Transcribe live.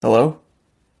Hello?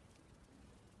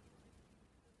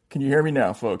 Can you hear me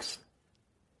now, folks?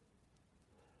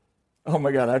 Oh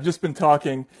my God, I've just been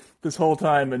talking this whole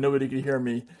time and nobody could hear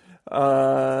me.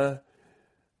 Uh,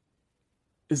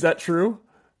 is that true?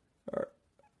 Or-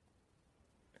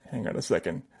 Hang on a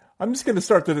second. I'm just going to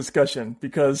start the discussion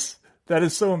because that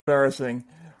is so embarrassing.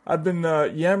 I've been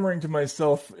yammering to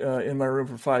myself in my room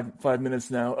for five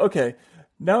minutes now. Okay,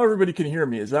 now everybody can hear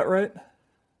me. Is that right?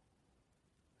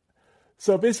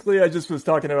 So basically, I just was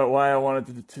talking about why I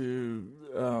wanted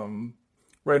to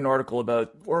write an article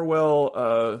about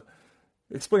Orwell.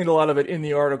 Explained a lot of it in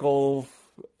the article.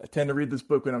 I tend to read this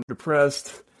book when I'm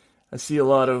depressed. I see a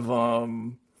lot of,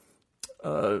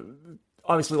 uh,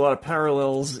 obviously, a lot of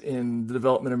parallels in the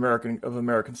development of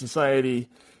American society.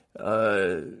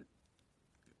 Uh,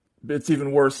 it's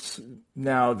even worse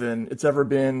now than it's ever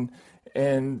been.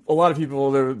 And a lot of people,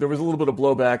 there was a little bit of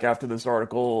blowback after this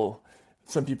article.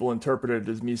 Some people interpreted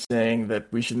it as me saying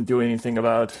that we shouldn't do anything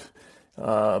about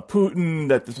Putin,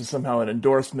 that this was somehow an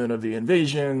endorsement of the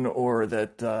invasion, or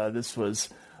that this was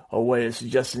a way of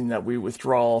suggesting that we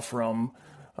withdraw from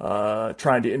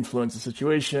trying to influence the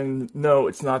situation. No,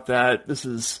 it's not that. This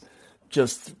is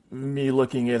just me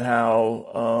looking at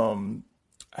how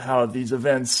these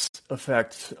events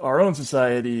affect our own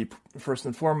society first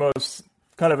and foremost,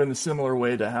 kind of in a similar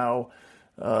way to how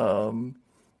um,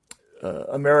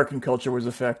 American culture was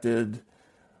affected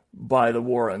by the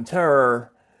war on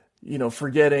terror.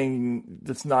 Forgetting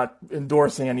that's not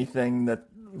endorsing anything that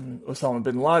Osama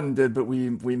bin Laden did, but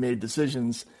we made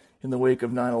decisions in the wake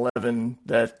of 9/11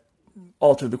 that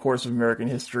altered the course of American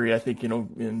history, I think,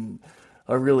 in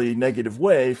a really negative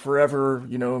way, forever,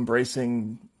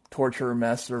 embracing torture,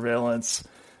 mass surveillance,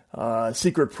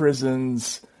 secret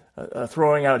prisons,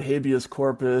 throwing out habeas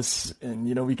corpus, and,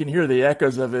 we can hear the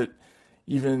echoes of it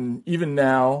even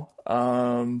now.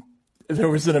 There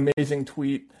was an amazing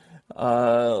tweet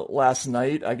last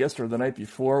night, I guess, or the night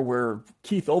before, where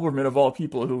Keith Olbermann, of all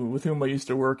people, with whom I used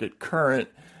to work at Current,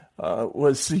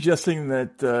 was suggesting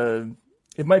that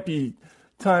it might be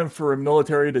time for a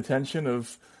military detention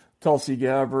of Tulsi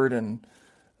Gabbard and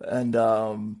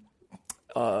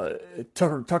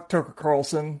Tucker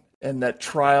Carlson, and that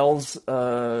trials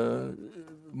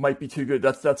might be too good.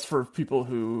 That's for people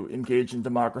who engage in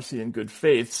democracy in good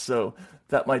faith. So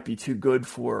that might be too good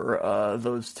for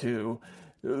those two.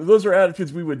 Those are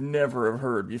attitudes we would never have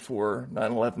heard before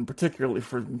 9/11, particularly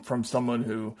from someone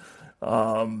who,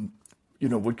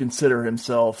 would consider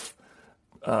himself,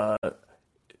 uh,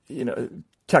 you know,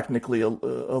 technically a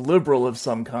liberal of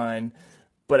some kind.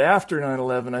 But after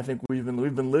 9/11, I think we've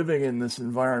been living in this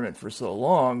environment for so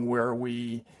long where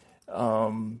we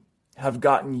have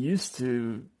gotten used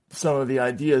to some of the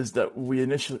ideas that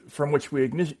from which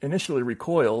we initially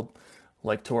recoiled,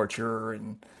 like torture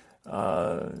and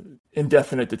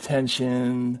indefinite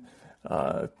detention,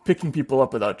 picking people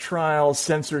up without trial,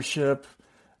 censorship,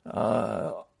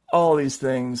 uh, all these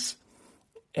things,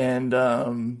 and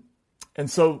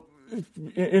so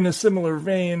in a similar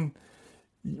vein,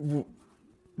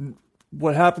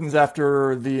 what happens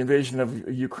after the invasion of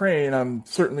Ukraine, I'm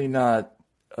certainly not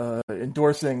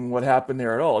endorsing what happened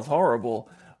there at all. It's horrible,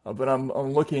 but I'm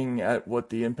looking at what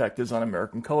the impact is on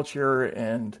American culture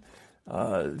and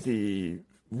the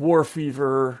war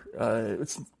fever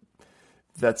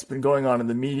that's been going on in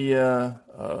the media.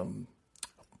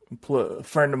 A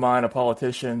friend of mine, a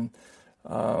politician,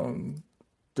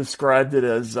 described it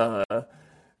as the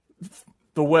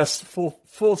West's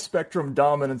full spectrum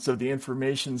dominance of the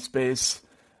information space.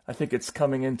 I think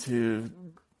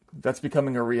that's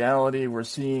becoming a reality. We're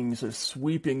seeing sort of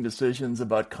sweeping decisions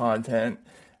about content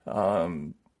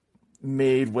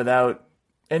made without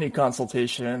any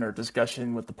consultation or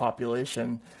discussion with the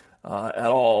population at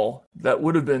all. That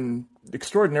would have been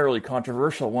extraordinarily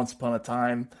controversial once upon a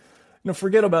time.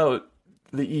 Forget about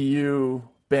the EU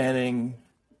banning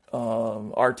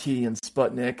RT and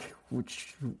Sputnik,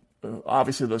 which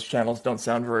obviously those channels don't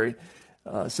sound very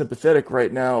sympathetic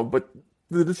right now, but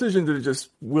the decision to just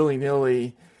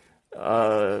willy-nilly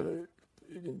uh,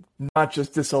 not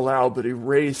just disallow but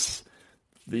erase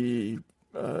the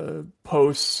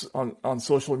posts on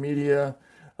social media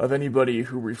of anybody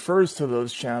who refers to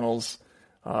those channels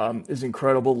is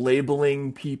incredible.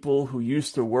 Labeling people who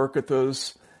used to work at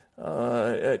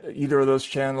either of those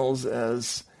channels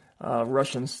as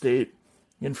Russian state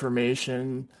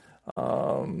information.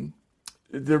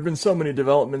 There have been so many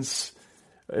developments.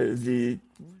 The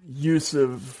use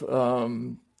of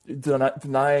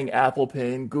denying Apple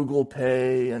Pay and Google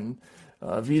Pay and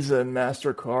Visa and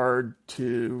MasterCard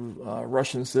to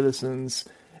Russian citizens.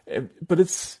 But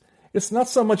It's not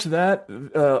so much that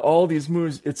all these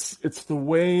moves. It's the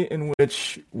way in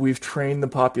which we've trained the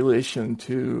population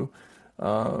to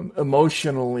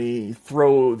emotionally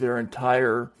throw their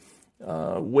entire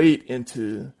weight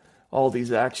into all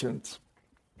these actions,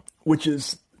 which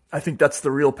is, I think, that's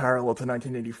the real parallel to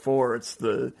 1984. It's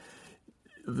the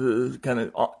kind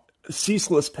of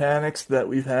ceaseless panics that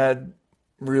we've had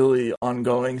really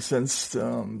ongoing since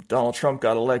Donald Trump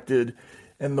got elected,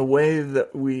 and the way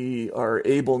that we are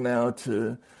able now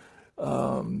to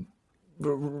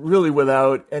really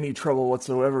without any trouble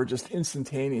whatsoever just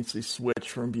instantaneously switch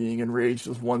from being enraged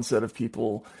with one set of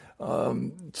people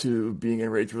to being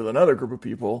enraged with another group of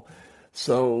people.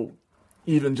 So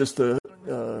even just a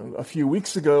few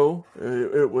weeks ago,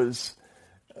 it was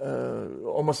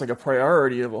almost like a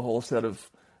priority of a whole set of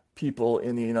people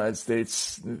in the United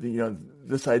States.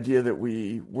 This idea that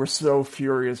we were so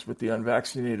furious with the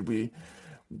unvaccinated, we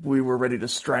were ready to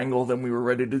strangle them. We were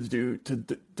ready to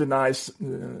deny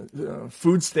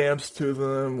food stamps to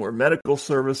them, or medical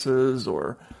services,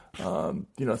 or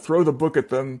throw the book at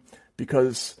them,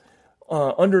 because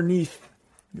underneath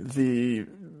the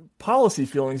policy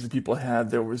feelings that people had,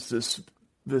 there was this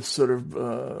sort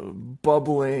of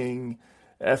bubbling,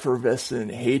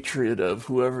 effervescent hatred of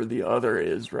whoever the other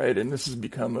is, right? And this has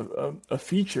become a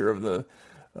feature of the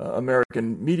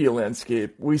American media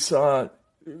landscape. We saw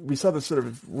this sort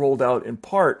of rolled out in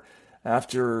part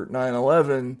after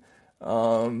 9/11,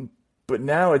 but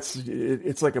now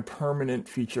it's like a permanent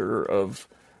feature of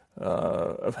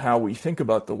how we think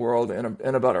about the world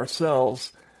and about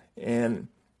ourselves. And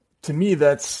to me,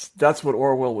 that's what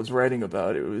Orwell was writing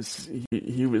about. It was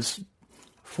he was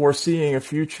foreseeing a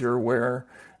future where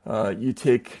you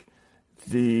take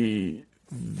the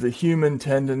human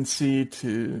tendency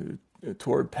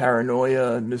toward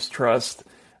paranoia and mistrust,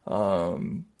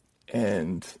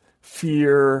 and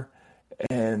fear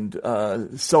and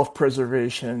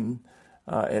self-preservation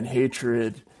and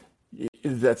hatred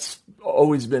that's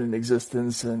always been in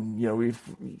existence. And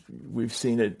we've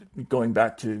seen it going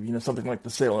back to something like the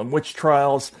Salem witch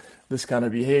trials, this kind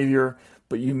of behavior.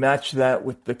 But you match that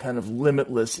with the kind of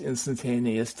limitless,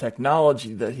 instantaneous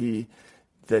technology that he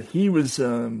was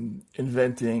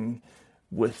inventing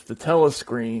with the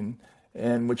telescreen,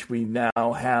 and which we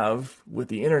now have with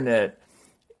the internet.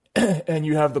 And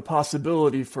you have the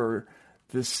possibility for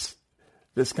this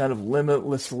kind of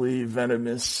limitlessly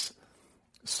venomous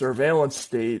surveillance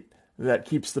state that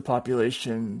keeps the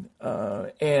population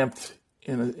amped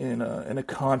in a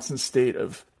constant state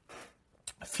of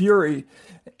fury,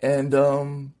 and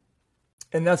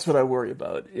that's what I worry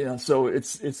about. So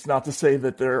it's not to say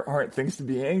that there aren't things to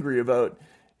be angry about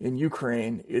in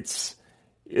Ukraine. It's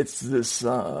this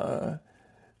the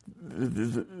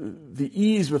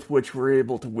ease with which we're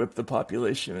able to whip the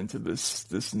population into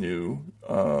this new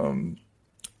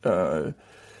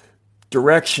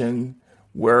direction,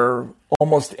 where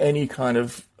almost any kind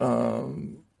of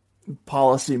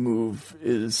policy move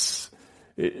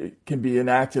it can be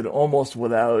enacted almost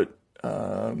without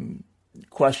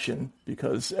question,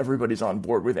 because everybody's on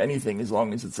board with anything as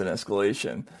long as it's an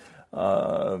escalation.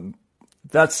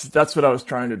 That's what I was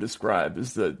trying to describe,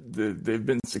 is that they've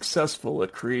been successful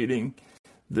at creating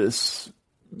this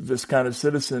kind of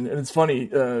citizen. And it's funny,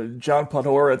 John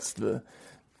Podhoretz, the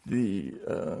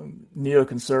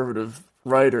neoconservative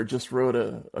writer, just wrote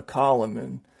a column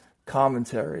in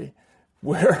Commentary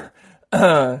where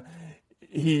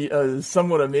he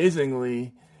somewhat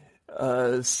amazingly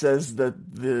says that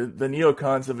the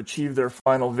neocons have achieved their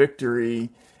final victory,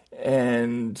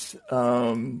 and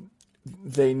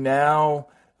they now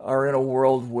are in a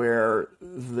world where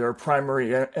their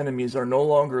primary enemies are no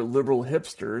longer liberal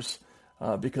hipsters,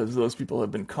 because those people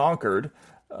have been conquered,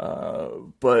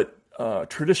 but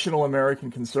traditional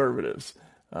American conservatives,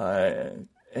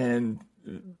 and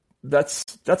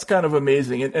that's kind of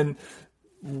amazing, and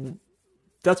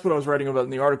that's what I was writing about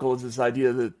in the article, is this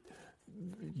idea that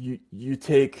you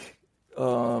take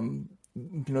the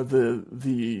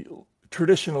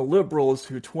traditional liberals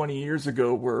who 20 years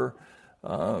ago were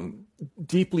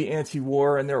deeply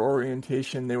anti-war in their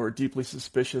orientation. They were deeply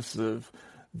suspicious of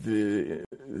the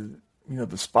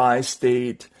spy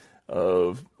state,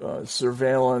 of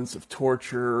surveillance, of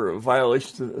torture, of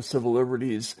violations of civil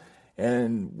liberties,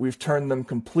 and we've turned them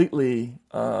completely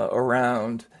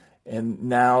around, and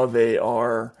now they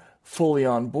are fully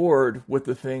on board with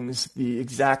the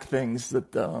exact things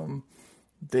that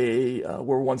they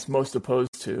were once most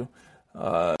opposed to.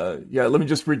 Let me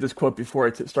just read this quote before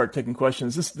I start taking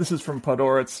questions. This is from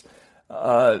Podhoretz.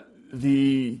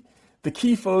 The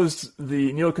key foes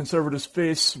the neoconservatives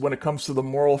face when it comes to the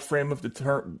moral frame of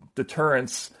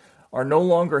deterrence are no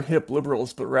longer hip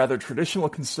liberals, but rather traditional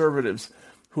conservatives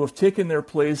who have taken their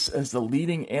place as the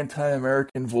leading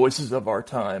anti-American voices of our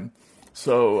time.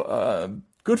 So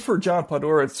good for John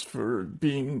Podhoretz for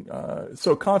being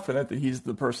so confident that he's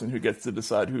the person who gets to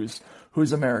decide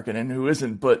who's American and who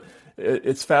isn't. But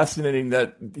it's fascinating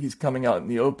that he's coming out in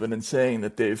the open and saying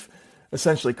that they've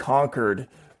essentially conquered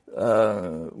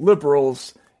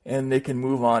liberals, and they can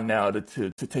move on now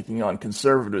to taking on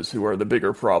conservatives, who are the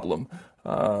bigger problem.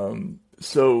 And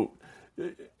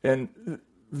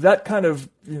that kind of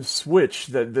switch,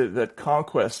 that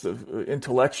conquest of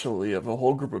intellectually of a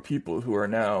whole group of people who are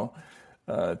now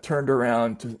turned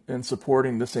around and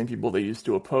supporting the same people they used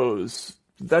to oppose,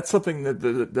 that's something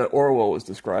that Orwell was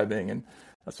describing, and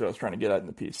that's what I was trying to get at in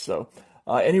the piece. So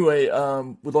anyway,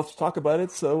 we'd love to talk about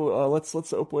it. So let's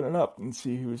open it up and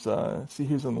see who's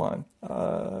in line.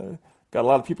 Got a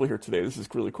lot of people here today. This is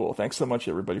really cool. Thanks so much,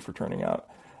 everybody, for turning out.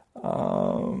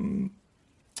 All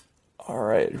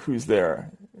right, who's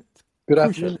there? Good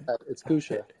afternoon, Matt. It's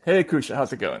Kusha. Hey, Kusha,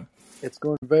 how's it going? It's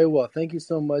going very well. Thank you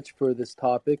so much for this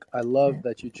topic. I love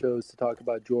that you chose to talk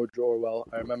about George Orwell.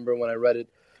 I remember when I read it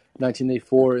in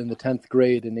 1984 in the 10th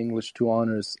grade in English 2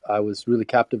 honors, I was really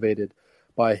captivated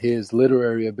by his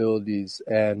literary abilities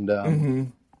and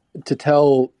to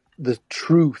tell the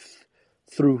truth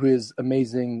through his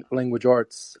amazing language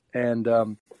arts. And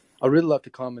I really love to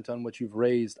comment on what you've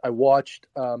raised. I watched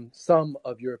some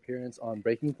of your appearance on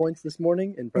Breaking Points this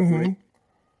morning in preparation.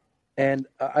 And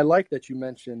I like that you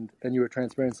mentioned, and you were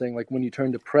transparent, saying like when you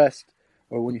turn depressed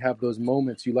or when you have those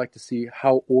moments, you like to see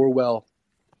how Orwell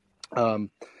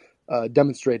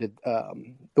demonstrated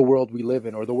the world we live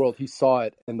in, or the world he saw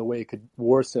it and the way it could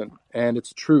worsen. And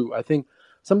it's true. I think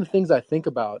some of the things I think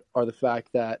about are the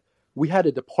fact that we had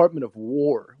a Department of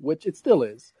War, which it still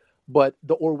is, but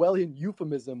the Orwellian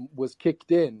euphemism was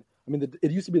kicked in. I mean,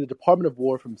 it used to be the Department of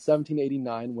War from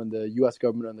 1789 when the U.S.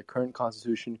 government and the current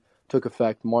Constitution took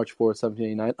effect March 4th,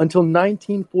 1789, until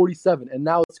 1947, and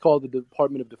now it's called the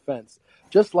Department of Defense.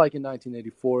 Just like in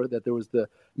 1984, that there was the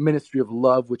Ministry of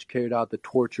Love, which carried out the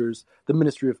tortures, the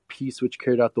Ministry of Peace, which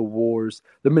carried out the wars,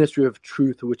 the Ministry of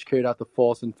Truth, which carried out the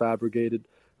false and fabricated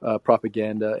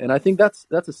propaganda. And I think that's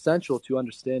essential to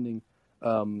understanding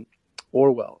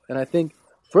Orwell. And I think,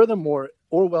 furthermore,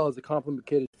 Orwell is a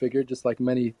complicated figure, just like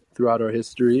many throughout our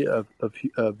history of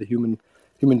the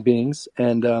human beings.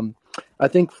 And I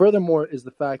think furthermore is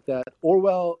the fact that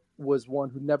Orwell was one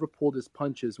who never pulled his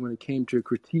punches when it came to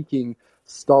critiquing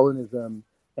Stalinism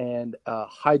and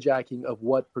hijacking of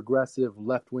what progressive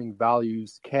left-wing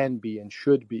values can be and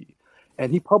should be.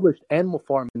 And he published Animal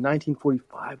Farm in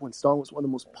 1945 when Stalin was one of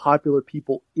the most popular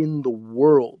people in the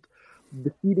world,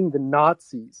 defeating the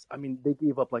Nazis. I mean, they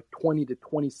gave up like 20 to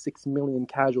 26 million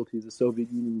casualties the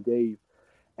Soviet Union gave.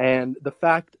 And the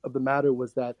fact of the matter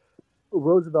was that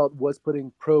Roosevelt was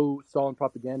putting pro-Stalin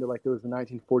propaganda, like there was the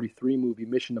 1943 movie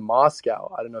Mission to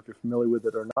Moscow. I don't know if you're familiar with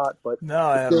it or not, but no,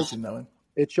 I haven't seen that one.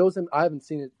 It shows him. I haven't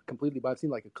seen it completely, but I've seen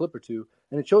like a clip or two,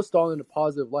 and it shows Stalin in a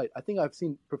positive light. I think I've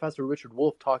seen Professor Richard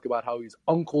Wolff talk about how he's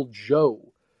Uncle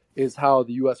Joe, is how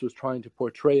the U.S. was trying to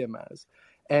portray him as.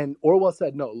 And Orwell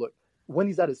said, no, look, when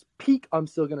he's at his peak, I'm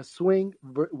still going to swing.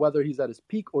 Whether he's at his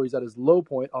peak or he's at his low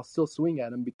point, I'll still swing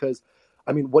at him because,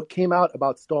 I mean, what came out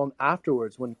about Stalin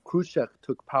afterwards when Khrushchev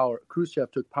took power,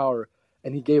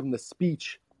 and he gave him the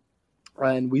speech,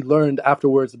 and we learned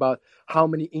afterwards about how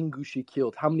many Ingush he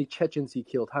killed, how many Chechens he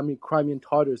killed, how many Crimean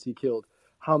Tatars he killed,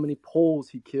 how many Poles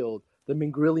he killed, the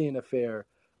Mingrillian affair,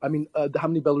 how many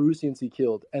Belarusians he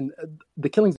killed. And the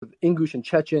killings of Ingush and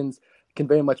Chechens can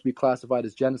very much be classified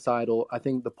as genocidal. I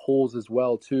think the Poles as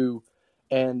well, too.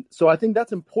 And so I think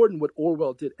that's important what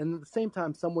Orwell did. And at the same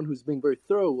time, someone who's being very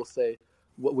thorough will say,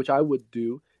 which I would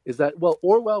do, is that, well,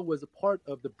 Orwell was a part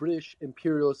of the British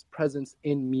imperialist presence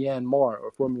in Myanmar,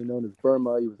 or formerly known as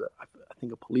Burma. He was, I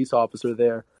think, a police officer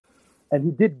there. And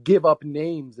he did give up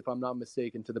names, if I'm not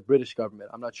mistaken, to the British government.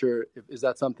 I'm not sure, is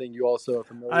that something you also are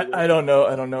familiar with? I don't know.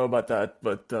 I don't know about that,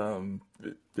 but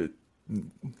that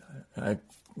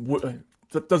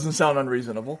doesn't sound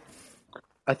unreasonable.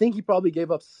 I think he probably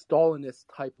gave up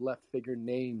Stalinist-type left-figure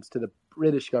names to the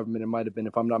British government, it might have been,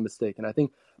 if I'm not mistaken. I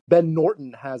think Ben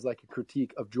Norton has like a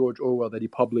critique of George Orwell that he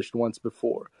published once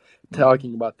before,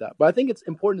 talking about that. But I think it's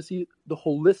important to see the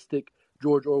holistic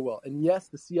George Orwell. And yes,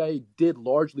 the CIA did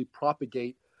largely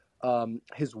propagate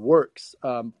his works,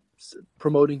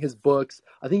 promoting his books.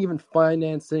 I think even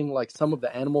financing like some of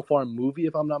the Animal Farm movie,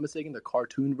 if I'm not mistaken, the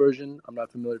cartoon version. I'm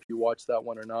not familiar if you watched that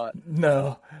one or not.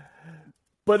 No.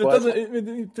 But it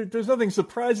doesn't. There's nothing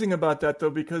surprising about that, though,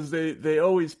 because they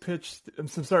always pitched. I'm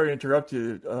sorry to interrupt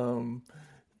you,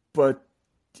 but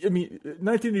I mean,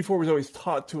 1984 was always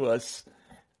taught to us,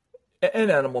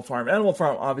 and Animal Farm. Animal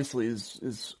Farm obviously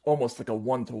is almost like a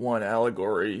one-to-one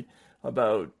allegory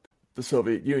about the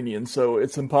Soviet Union, so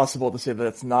it's impossible to say that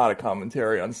it's not a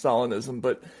commentary on Stalinism.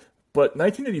 But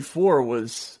 1984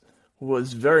 was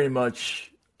very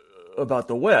much about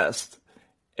the West,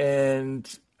 and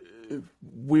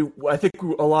I think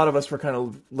a lot of us were kind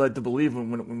of led to believe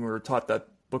when we were taught that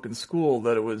book in school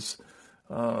that it was,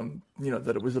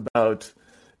 that it was about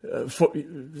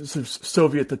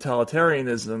Soviet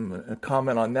totalitarianism. A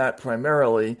comment on that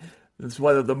primarily is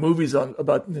whether the movies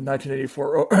about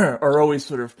 1984 are always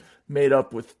sort of made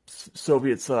up with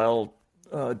Soviet-style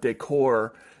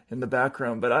decor in the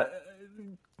background. But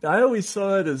I always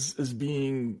saw it as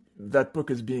being that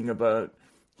book as being about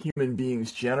human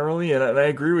beings generally, and I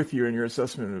agree with you in your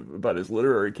assessment about his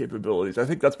literary capabilities. I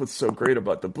think that's what's so great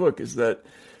about the book is that,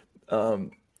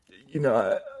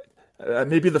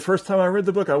 maybe the first time I read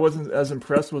the book, I wasn't as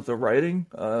impressed with the writing,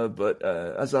 but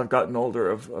as I've gotten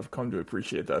older, I've come to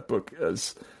appreciate that book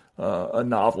as a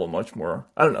novel much more.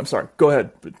 I don't know. I'm sorry. Go ahead.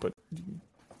 But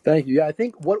Thank you. Yeah, I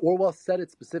think what Orwell said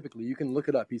it specifically. You can look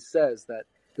it up. He says that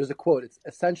there's a quote. It's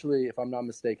essentially, if I'm not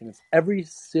mistaken, it's every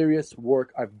serious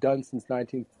work I've done since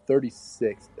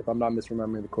 1936, if I'm not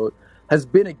misremembering the quote, has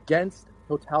been against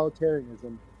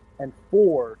totalitarianism and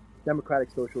for democratic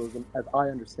socialism, as I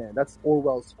understand. That's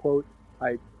Orwell's quote.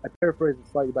 I paraphrase it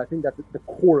slightly, but I think that's the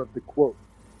core of the quote.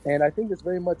 And I think this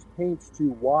very much paints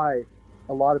to why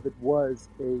a lot of it was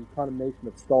a condemnation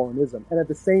of Stalinism. And at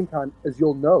the same time, as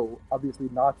you'll know, obviously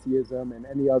Nazism and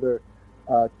any other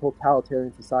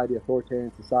totalitarian society,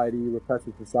 authoritarian society,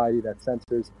 repressive society that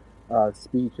censors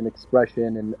speech and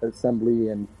expression and assembly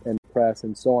and press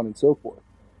and so on and so forth.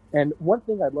 And one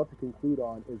thing I'd love to conclude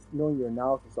on is knowing your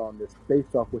analysis on this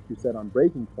based off what you said on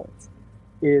Breaking Points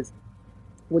is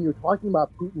when you're talking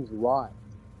about Putin's rise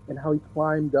and how he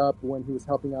climbed up when he was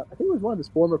helping out, I think it was one of his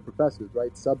former professors,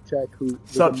 right? Sobchak,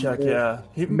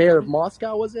 mayor of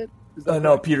Moscow, was it?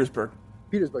 No, Petersburg.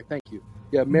 Petersburg, thank you.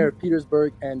 Yeah, mayor of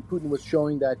Petersburg, and Putin was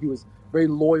showing that he was very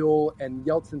loyal, and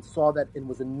Yeltsin saw that and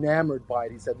was enamored by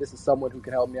it. He said, this is someone who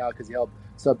can help me out because he helped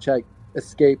Sobchak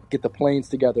escape, get the planes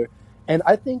together. And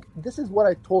I think this is what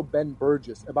I told Ben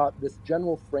Burgess about this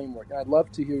general framework, and I'd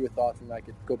love to hear your thoughts, and I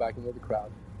could go back into the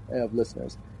crowd of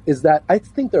listeners, is that I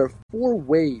think there are 4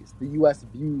 ways the U.S.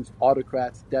 views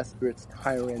autocrats, despots,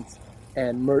 tyrants,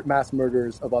 and mass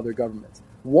murderers of other governments.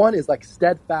 One is like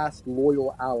steadfast,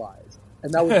 loyal allies,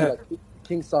 and that would be like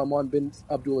King Salman bin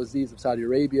Abdulaziz of Saudi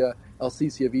Arabia,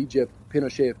 El-Sisi of Egypt,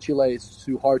 Pinochet of Chile,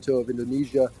 Suharto of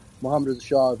Indonesia, Mohammad Reza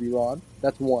Shah of Iran.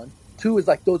 That's one. 2 is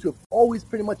like those who have always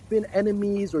pretty much been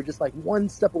enemies or just like one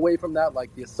step away from that,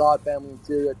 like the Assad family in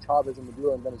Syria, Chavez and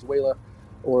Maduro in Venezuela,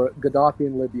 or Gaddafi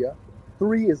in Libya.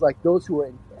 3 is like those who are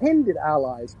intended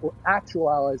allies or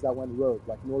actual allies that went rogue,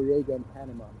 like Noriega in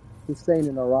Panama, Hussein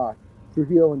in Iraq,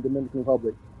 Trujillo in Dominican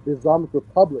Republic, the Islamic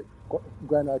Republic,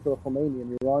 Grand Ayatollah Khomeini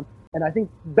in Iran. And I think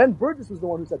Ben Burgess was the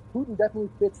one who said Putin definitely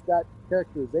fits that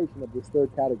characterization of this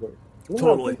 3rd category. And then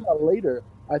when I was thinking about later,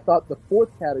 I thought the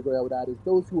 4th category I would add is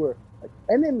those who are like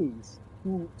enemies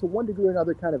who, to one degree or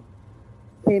another, kind of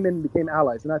came in and became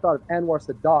allies. And I thought of Anwar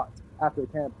Sadat after the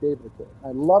Camp David Accord.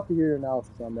 I'd love to hear your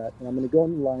analysis on that, and I'm going to go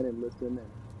in the line and listen.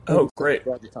 And great!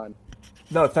 The time.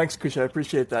 No, thanks, Kush. I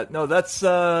appreciate that. No, that's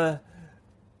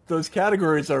those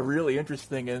categories are really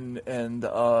interesting, and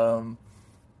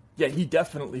he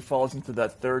definitely falls into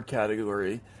that 3rd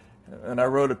category. And I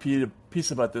wrote a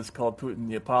piece about this called Putin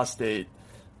the Apostate,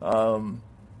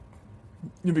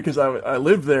 because I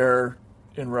lived there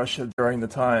in Russia during the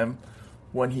time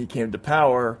when he came to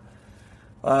power.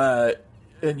 So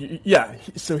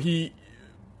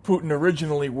Putin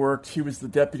originally worked, he was the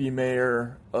deputy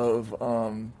mayor of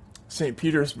St.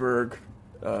 Petersburg.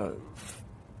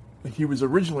 He was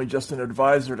originally just an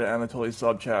advisor to Anatoly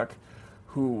Sobchak,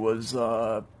 who was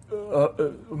a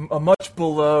much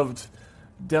beloved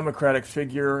democratic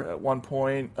figure at one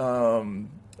point.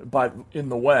 But in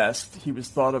the West, he was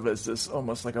thought of as this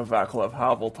almost like a Václav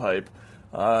Havel type.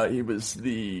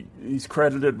 He's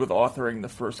credited with authoring the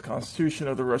first constitution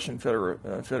of the Russian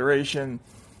Federation.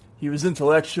 He was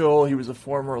intellectual. He was a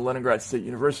former Leningrad State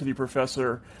University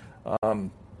professor.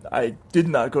 I did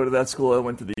not go to that school. I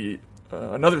went to the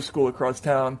another school across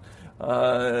town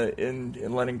in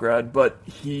Leningrad. But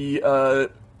he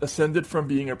ascended from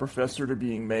being a professor to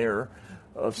being mayor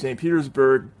of St.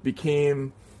 Petersburg,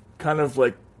 became kind of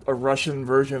like a Russian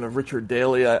version of Richard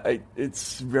Daley.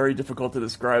 It's very difficult to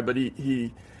describe, but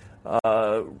he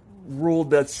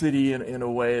ruled that city in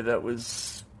a way that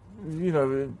was,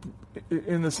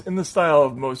 in the style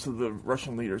of most of the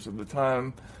Russian leaders of the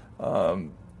time.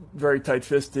 very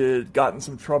tight-fisted, got in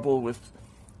some trouble with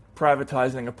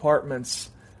privatizing apartments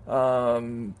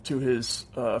to his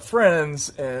friends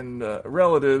and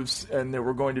relatives, and there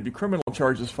were going to be criminal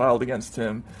charges filed against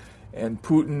him. And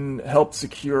Putin helped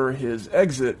secure his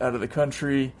exit out of the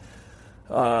country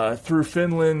through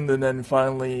Finland, and then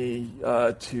finally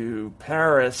to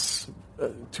Paris,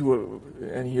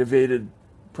 and he evaded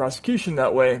prosecution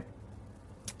that way.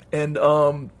 And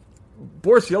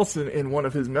Boris Yeltsin, in one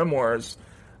of his memoirs,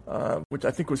 which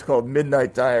I think was called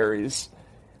Midnight Diaries,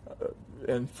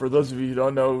 and for those of you who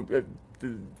don't know,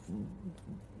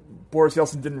 Boris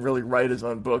Yeltsin didn't really write his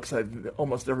own books.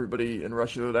 Almost everybody in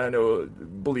Russia that I know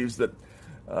believes that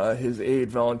his aide,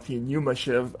 Valentin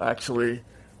Yumashev, actually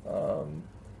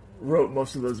wrote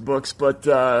most of those books. But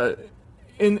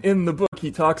in the book,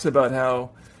 he talks about how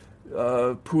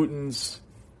Putin's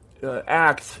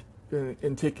act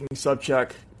in taking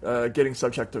Sobchak, getting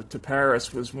Sobchak to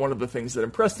Paris, was one of the things that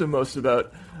impressed him most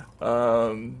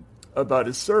about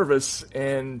his service.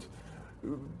 And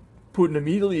Putin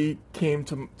immediately came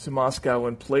to Moscow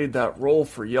and played that role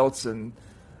for Yeltsin,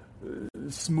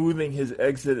 smoothing his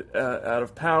exit out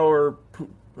of power.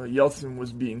 Yeltsin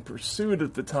was being pursued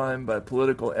at the time by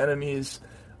political enemies,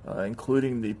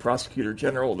 including the prosecutor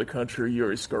general of the country,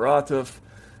 Yuri Skaratov,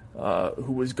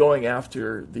 who was going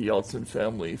after the Yeltsin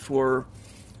family for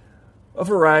a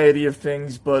variety of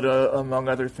things, but among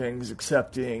other things,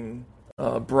 accepting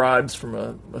bribes from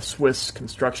a Swiss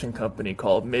construction company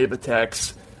called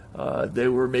Mavitex. They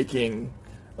were making,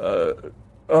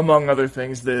 among other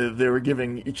things, they were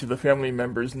giving each of the family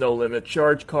members no-limit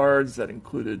charge cards that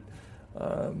included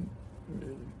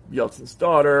Yeltsin's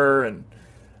daughter. And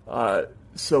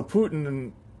so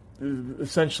Putin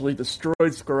essentially destroyed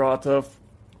Skaratov,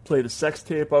 played a sex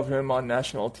tape of him on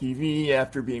national TV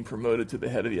after being promoted to the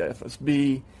head of the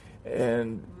FSB,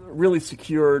 and really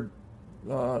secured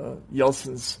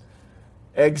Yeltsin's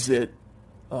exit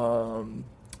from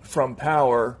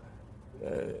power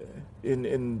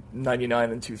in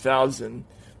 99 and 2000,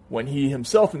 when he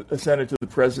himself ascended to the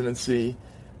presidency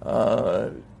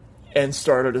and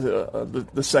started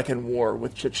the second war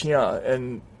with Chechnya.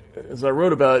 And as I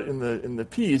wrote about in the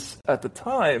piece, at the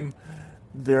time,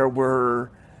 there was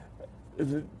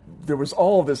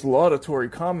all of this laudatory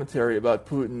commentary about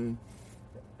Putin,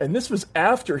 and this was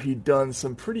after he'd done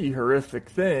some pretty horrific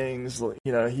things.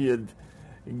 You know, he had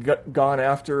gone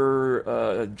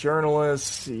after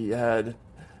journalists. He had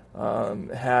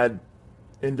had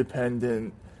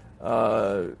independent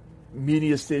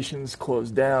media stations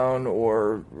closed down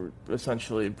or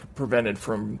essentially prevented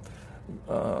from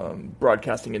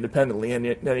broadcasting independently. And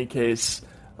in any case,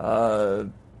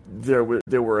 there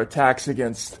were attacks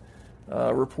against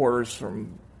reporters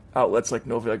from outlets like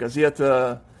Novaya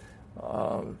Gazeta,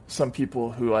 some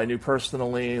people who I knew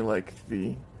personally, like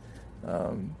the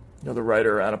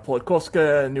writer Anna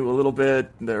Politkovskaya, I knew a little bit.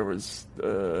 There was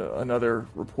another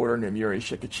reporter named Yuri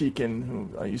Shekachikin, who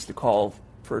I used to call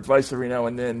for advice every now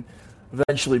and then,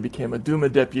 eventually became a Duma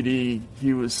deputy.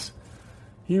 He was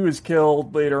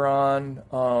killed later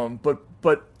on.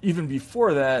 But even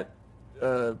before that,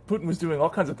 Putin was doing all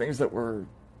kinds of things that were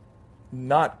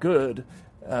not good,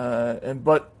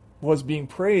 but was being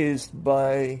praised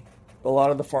by a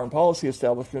lot of the foreign policy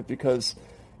establishment because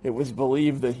it was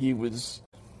believed that he was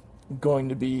going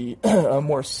to be a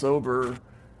more sober,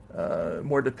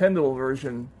 more dependable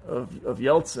version of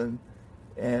Yeltsin.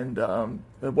 And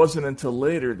it wasn't until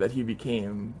later that he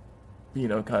became,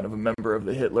 kind of a member of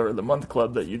the Hitler of the Month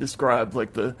Club that you described,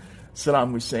 like the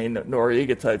Saddam Hussein,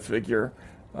 Noriega type figure.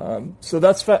 So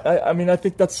that's, I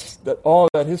think that all of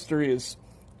that history is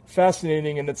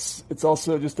fascinating, and it's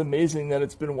also just amazing that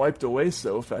it's been wiped away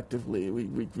so effectively.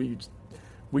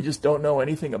 We just don't know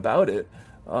anything about it.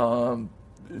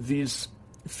 These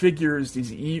figures,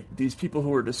 these people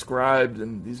who are described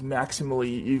in these maximally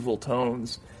evil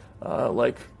tones,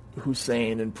 like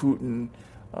Hussein and Putin,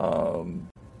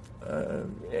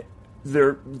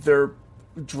 they're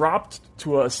dropped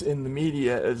to us in the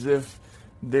media as if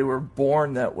they were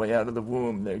born that way out of the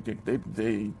womb.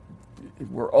 They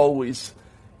were always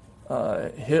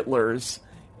Hitlers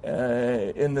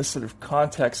in this sort of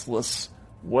contextless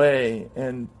way,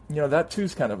 and that too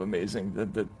is kind of amazing.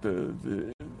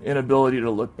 The inability to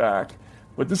look back,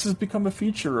 but this has become a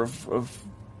feature of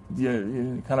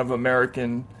the kind of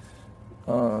American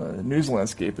news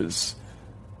landscape, is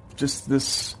just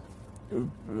this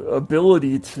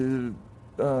ability to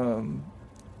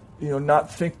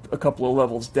not think a couple of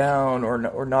levels down,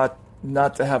 or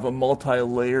not to have a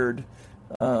multi-layered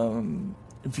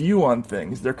view on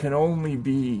things. There can only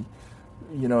be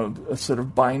a sort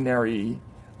of binary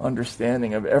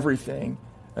understanding of everything,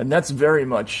 and that's very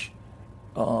much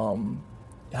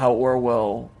how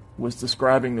Orwell was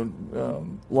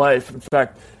describing life. In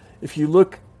fact, if you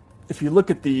look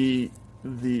at the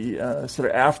sort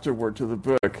of afterword to the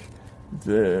book,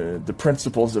 the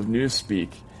principles of newspeak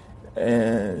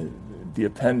and the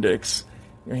appendix,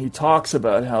 he talks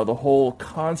about how the whole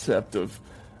concept of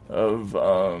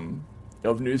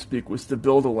newspeak was to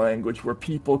build a language where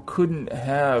people couldn't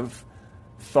have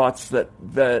thoughts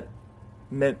that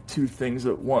meant two things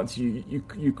at once.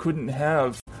 You couldn't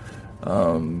have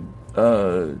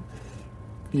sort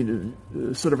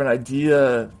of an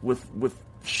idea with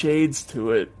shades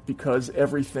to it because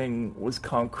everything was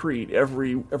concrete.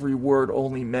 Every word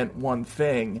only meant one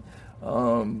thing.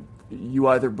 You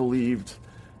either believed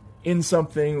in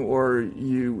something or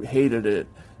you hated it.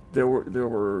 There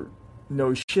were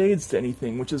no shades to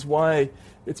anything, which is why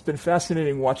it's been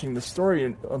fascinating watching the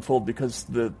story unfold, because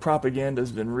the propaganda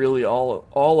has been really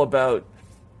all about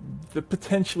the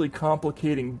potentially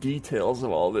complicating details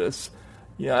of all this.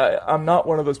 Yeah, I'm not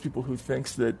one of those people who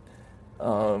thinks that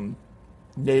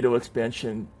NATO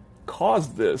expansion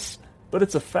caused this, but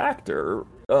it's a factor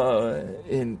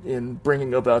in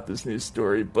bringing about this news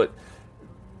story. But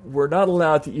we're not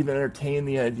allowed to even entertain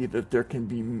the idea that there can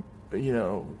be,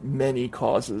 many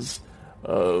causes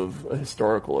of a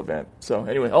historical event. So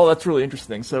anyway, that's really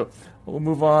interesting. So we'll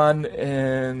move on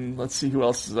and let's see who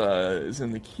else is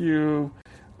in the queue.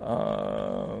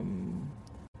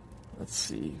 Let's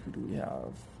see, who do we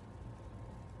have?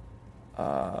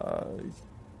 I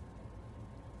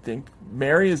think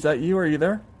Mary, is that you? Are you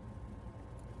there?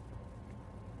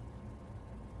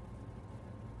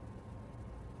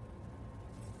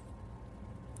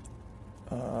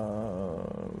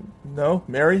 No,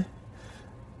 Mary.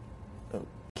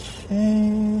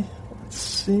 Okay, let's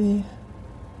see.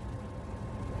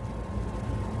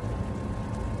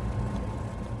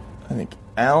 I think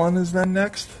Alan is then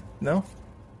next. No?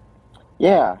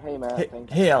 Yeah. Hey, Matt. Hey,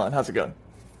 Thanks. hey, Alan, how's it going?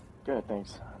 Good.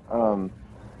 Thanks.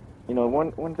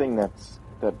 One thing that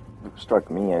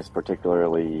struck me as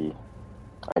particularly,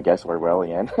 I guess,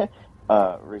 Orwellian,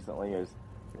 recently is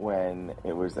when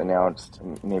it was announced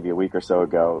maybe a week or so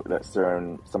ago that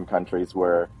some countries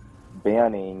were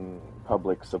banning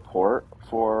public support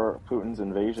for Putin's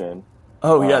invasion.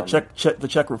 Oh yeah, Um, the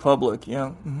Czech Republic.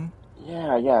 Yeah.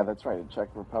 yeah, that's right, the Czech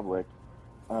Republic.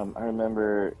 I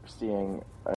remember seeing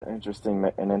an interesting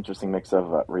mix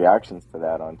of reactions to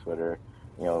that on Twitter.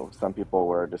 Some people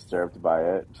were disturbed by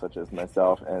it, such as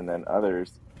myself, and then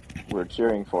others were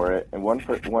cheering for it. And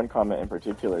one comment in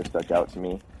particular stuck out to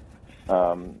me,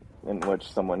 in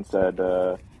which someone said,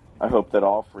 "I hope that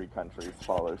all free countries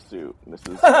follow suit." This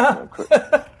is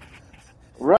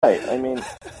right. I mean,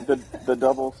 the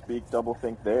double speak, double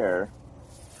think there,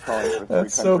 calling for three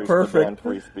That's so countries to ban perfect.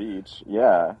 free speech.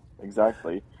 Yeah,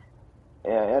 exactly.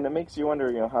 And it makes you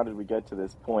wonder, how did we get to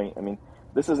this point? I mean,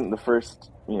 this isn't the first,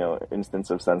 instance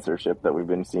of censorship that we've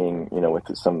been seeing, with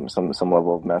some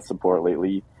level of mass support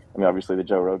lately. I mean, obviously the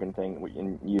Joe Rogan thing,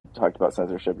 and you talked about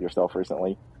censorship yourself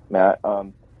recently, Matt.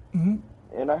 And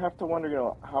I have to wonder,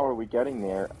 how are we getting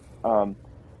there?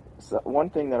 So one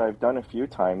thing that I've done a few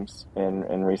times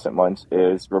in recent months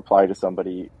is reply to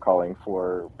somebody calling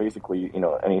for basically,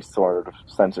 any sort of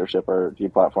censorship or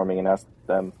deplatforming, and ask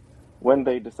them when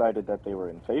they decided that they were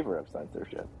in favor of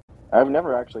censorship. I've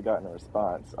never actually gotten a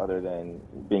response other than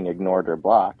being ignored or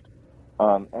blocked.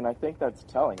 And I think that's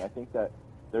telling. I think that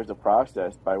there's a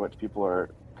process by which people are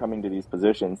coming to these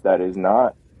positions that is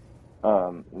not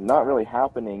really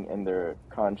happening in their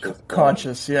conscious brain.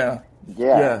 Conscious, yeah,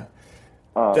 Yeah. yeah.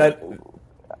 Um, That.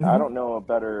 I Mhm. don't know a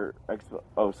better.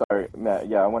 Oh, sorry, Matt.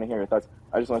 Yeah, I want to hear your thoughts.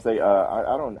 I just want to say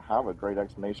I don't have a great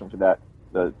explanation for that.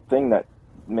 The thing that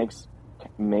makes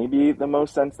maybe the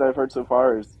most sense that I've heard so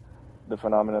far is the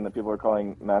phenomenon that people are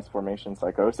calling mass formation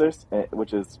psychosis,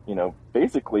 which is,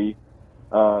 basically,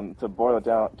 to boil it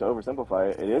down, to oversimplify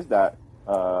it, it is that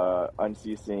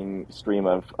unceasing stream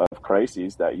of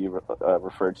crises that you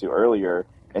referred to earlier,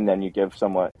 and then you give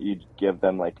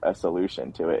them like a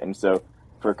solution to it. And so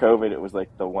for COVID, it was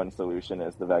like the one solution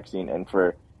is the vaccine, and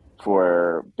for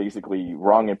basically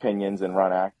wrong opinions and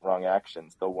wrong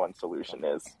actions, the one solution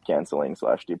is canceling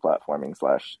slash deplatforming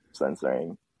slash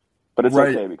censoring. But it's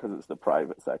Right. okay because it's the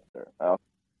private sector. No,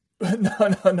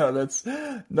 no, no. That's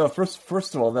no.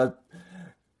 First of all,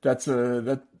 that's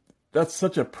a that's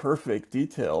such a perfect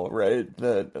detail, right?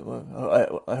 That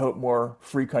I hope more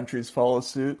free countries follow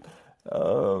suit.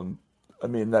 Um, I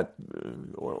mean that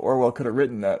Orwell could have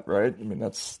written that, right? I mean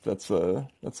that's an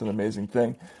amazing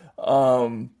thing.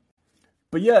 Um,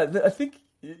 but yeah, I think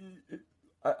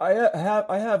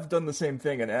I have done the same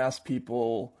thing and asked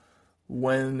people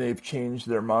when they've changed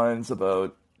their minds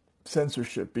about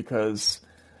censorship, because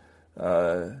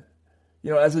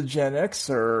as a Gen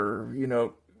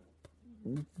Xer,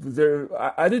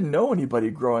 I didn't know anybody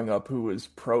growing up who was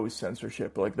pro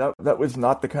censorship. Like that was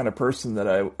not the kind of person that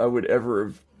I would ever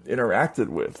have interacted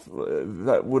with.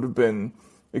 That would have been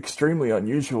extremely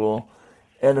unusual.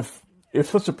 And if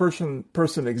such a person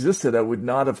existed, I would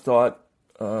not have thought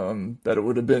that it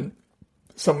would have been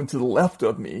someone to the left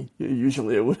of me.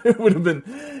 Usually, it would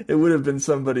have been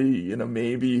somebody,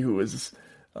 maybe who was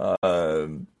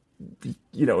in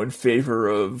favor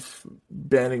of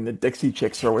banning the Dixie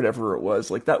Chicks or whatever it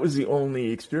was. Like, that was the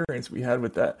only experience we had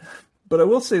with that. But I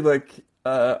will say,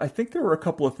 I think there were a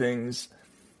couple of things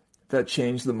that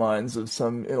changed the minds of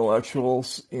some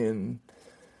intellectuals in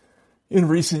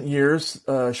recent years.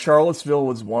 Charlottesville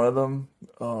was one of them,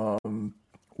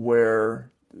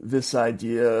 where this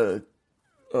idea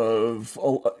of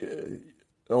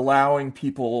allowing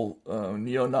people,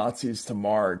 neo-Nazis, to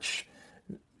march,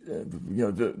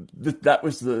 that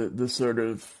was the sort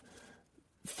of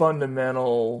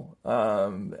fundamental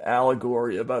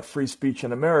allegory about free speech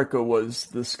in America, was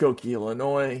the Skokie,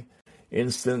 Illinois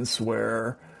instance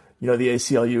where the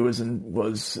ACLU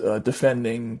was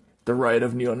defending the right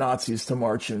of neo-Nazis to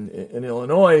march in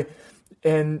Illinois,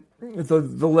 and the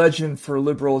legend for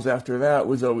liberals after that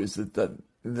was always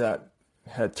that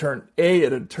had turned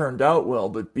it had turned out well,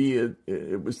 but B,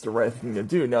 it was the right thing to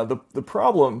do. Now the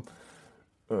problem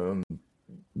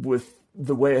with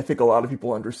the way I think a lot of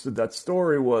people understood that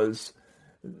story was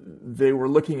they were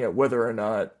looking at whether or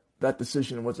not that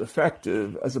decision was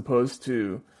effective, as opposed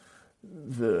to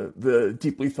the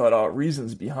deeply thought out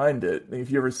reasons behind it. If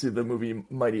you ever see the movie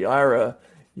Mighty Ira,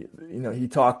 he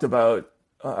talked about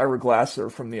Ira Glasser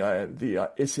from the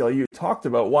ACLU talked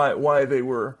about why they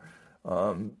were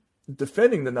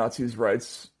defending the Nazis'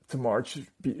 rights to march,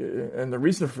 and the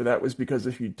reason for that was because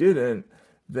if you didn't,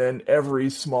 then every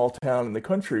small town in the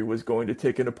country was going to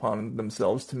take it upon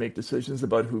themselves to make decisions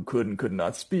about who could and could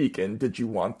not speak. And did you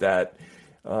want that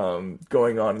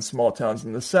going on in small towns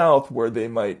in the South, where they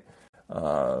might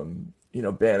ban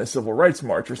a civil rights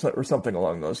march or something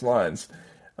along those lines?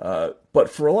 But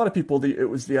for a lot of people, it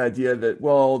was the idea that,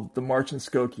 well, the march in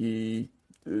Skokie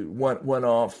went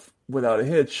off without a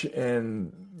hitch,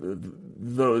 and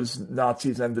those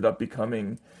Nazis ended up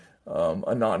becoming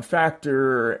a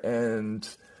non-factor, and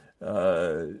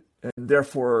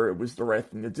therefore it was the right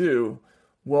thing to do.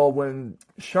 Well, when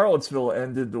Charlottesville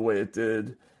ended the way it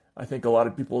did, I think a lot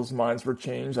of people's minds were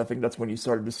changed. I think that's when you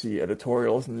started to see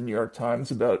editorials in the New York Times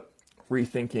about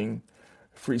rethinking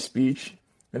free speech.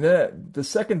 And then the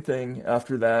second thing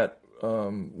after that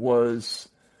was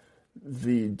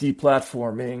the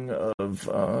deplatforming of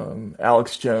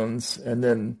Alex Jones, and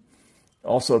then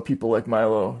also people like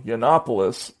Milo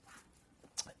Yiannopoulos.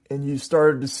 And you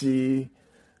started to see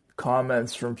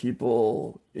comments from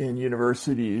people in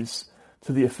universities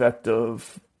to the effect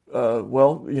of,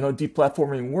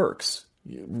 deplatforming works.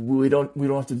 We don't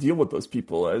have to deal with those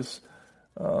people as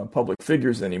public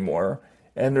figures anymore,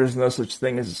 and there's no such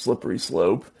thing as a slippery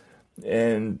slope,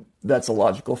 and that's a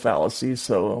logical fallacy.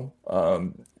 So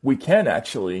we can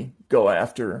actually go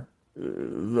after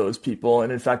those people,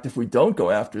 and in fact, if we don't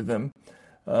go after them,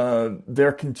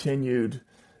 their continued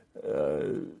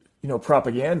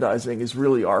propagandizing is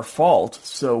really our fault,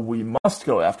 so we must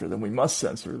go after them, we must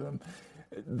censor them.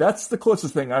 That's the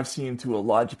closest thing I've seen to a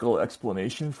logical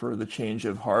explanation for the change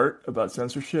of heart about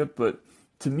censorship, but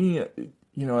to me,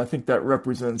 I think that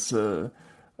represents a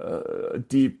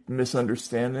deep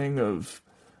misunderstanding of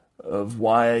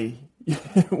why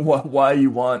why you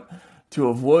want to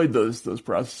avoid those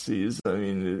processes. I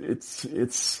mean,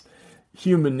 it's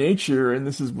human nature, and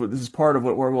this is part of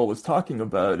what Orwell was talking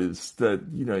about, is that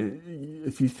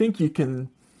if you think you can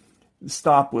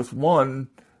stop with one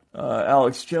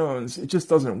Alex Jones, it just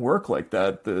doesn't work like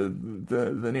that.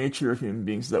 The nature of human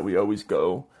beings is that we always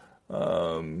go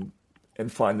and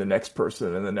find the next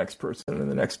person and the next person and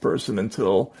the next person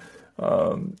until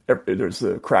there's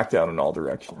a crackdown in all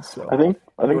directions. So I think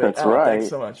anyway, that's Alan, right. Thanks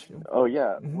so much. Oh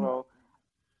yeah. Mm-hmm. Well,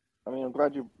 I mean, I'm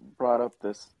glad you brought up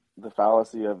the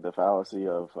fallacy of the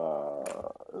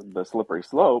slippery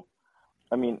slope.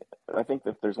 I mean, I think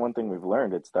that if there's one thing we've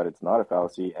learned, it's that it's not a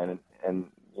fallacy, and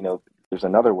there's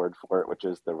another word for it, which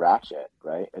is the ratchet,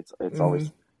 right? It's Mm-hmm.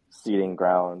 always ceding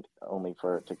ground only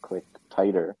for it to click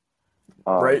tighter.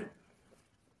 Right.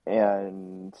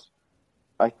 And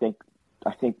I think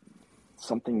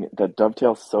something that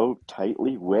dovetails so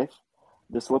tightly with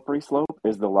the slippery slope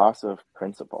is the loss of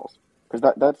principles,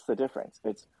 because that's the difference.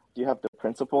 It's, do you have the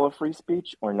principle of free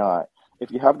speech or not? If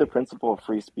you have the principle of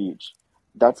free speech,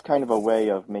 that's kind of a way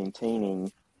of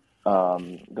maintaining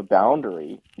the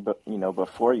boundary, but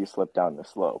before you slip down the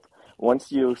slope.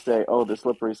 Once you say, "Oh, the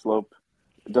slippery slope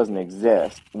doesn't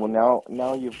exist," well,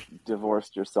 now you've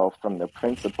divorced yourself from the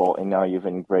principle, and now you've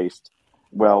embraced,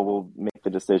 well, we'll make the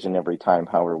decision every time,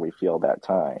 however we feel that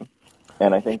time.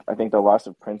 And I think the loss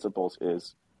of principles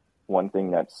is one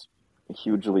thing that's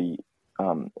hugely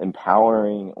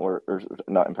empowering, or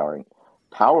not empowering,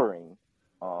 powering.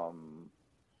 Um,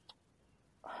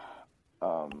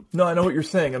 No, I know what you're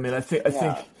saying. I mean, yeah,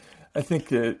 I think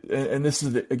that, and this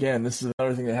is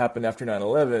another thing that happened after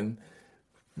 9/11,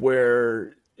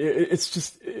 where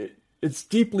it's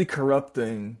deeply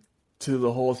corrupting to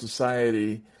the whole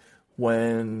society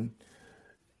when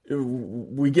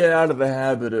we get out of the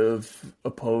habit of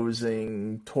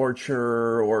opposing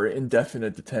torture or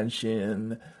indefinite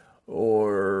detention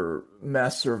or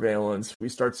mass surveillance. We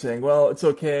start saying, well, it's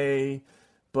okay,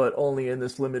 but only in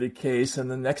this limited case.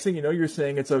 And the next thing you know, you're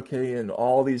saying it's okay in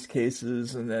all these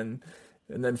cases. And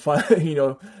then finally,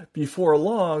 before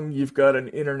long, you've got an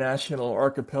international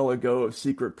archipelago of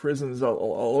secret prisons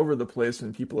all over the place,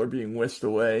 and people are being whisked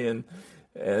away. And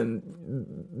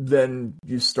then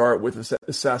you start with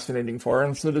assassinating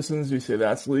foreign citizens. You say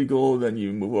that's legal. Then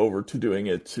you move over to doing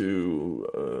it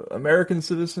to American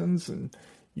citizens, and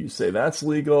you say that's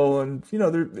legal. And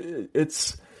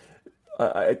it's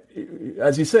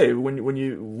as you say, when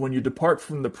you depart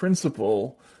from the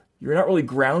principle, you're not really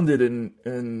grounded in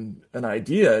an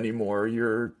idea anymore.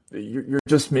 You're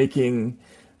just making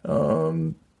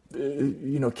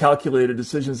calculated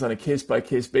decisions on a case by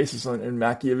case basis in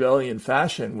Machiavellian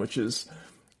fashion, which is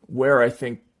where I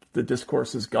think the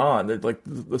discourse has gone. That like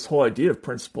this whole idea of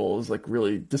principle is like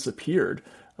really disappeared,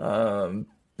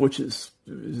 which is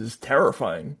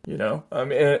terrifying. I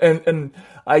mean, and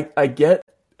I get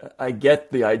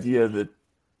the idea that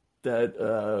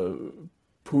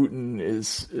Putin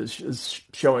is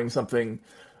showing something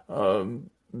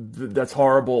that's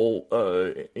horrible,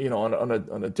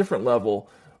 on a different level,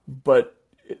 but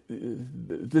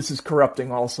this is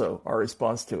corrupting also our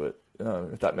response to it,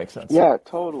 if that makes sense. yeah,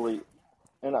 totally.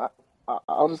 And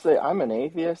I'll just say I'm an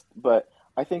atheist, but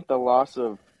I think the loss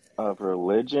of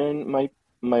religion might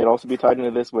also be tied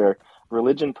into this, where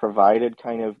religion provided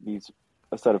kind of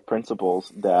a set of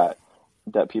principles that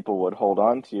people would hold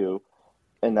on to,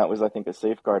 and that was, I think, a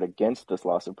safeguard against this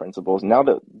loss of principles. Now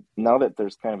that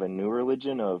there's kind of a new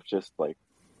religion of just like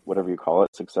whatever you call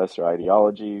it, successor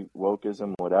ideology,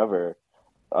 wokeism, whatever.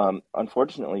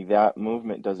 Unfortunately, that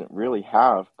movement doesn't really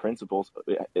have principles.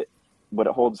 What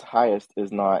it holds highest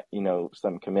is not,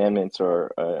 some commandments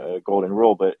or a golden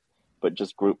rule, but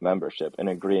just group membership and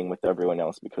agreeing with everyone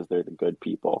else because they're the good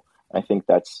people. I think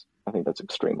that's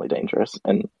extremely dangerous.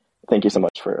 And thank you so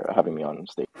much for having me on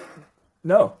stage.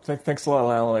 No, thanks a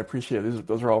lot, Alan. I appreciate it.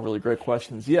 Those are all really great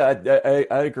questions. Yeah,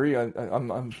 I agree.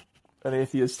 I'm an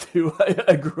atheist too.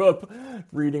 I grew up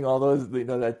reading all those,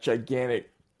 that gigantic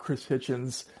Chris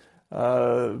Hitchens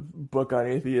book on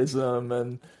atheism,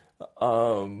 and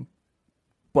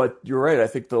but you're right. I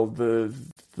think the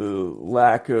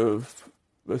lack of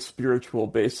a spiritual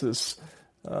basis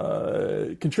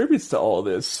contributes to all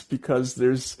this, because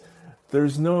there's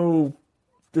no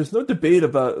debate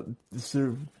about the sort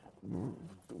of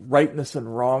rightness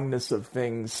and wrongness of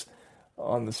things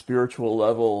on the spiritual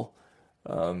level.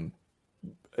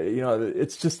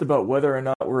 It's just about whether or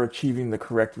not we're achieving the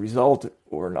correct result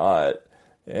or not.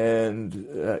 And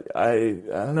I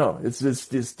don't know.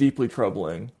 It's deeply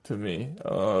troubling to me.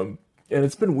 And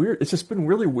it's been weird. It's just been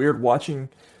really weird watching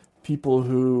people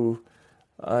who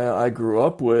I grew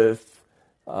up with,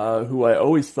 who I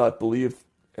always thought believed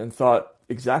and thought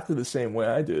exactly the same way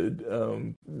I did,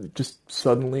 just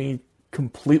suddenly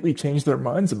completely change their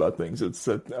minds about things. It's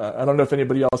I don't know if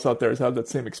anybody else out there has had that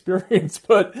same experience,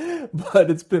 but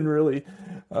it's been really,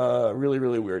 really,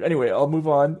 really weird. Anyway, I'll move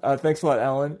on. Thanks a lot,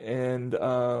 Alan. And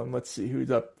let's see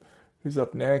who's up. Who's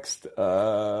up next?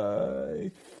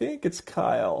 I think it's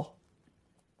Kyle.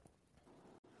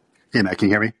 Hey, Matt, can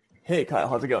you hear me? Hey, Kyle,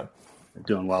 how's it going?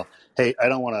 Doing well. Hey, I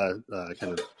don't want to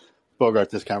kind of bogart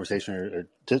this conversation or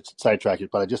just sidetrack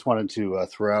it, but I just wanted to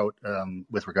throw out,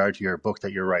 with regard to your book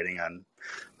that you're writing on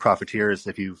profiteers,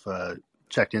 if you've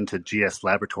checked into GS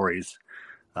Laboratories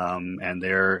and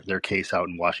their case out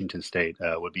in Washington State,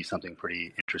 would be something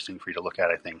pretty interesting for you to look at,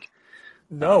 I think.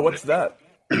 No, what's that?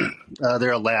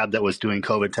 They're a lab that was doing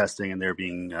COVID testing, and they're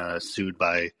being sued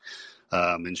by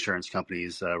insurance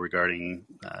companies regarding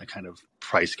kind of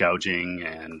price gouging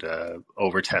and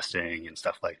over testing and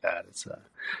stuff like that. It's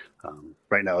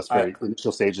right now it's very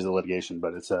initial stages of litigation,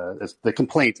 but it's the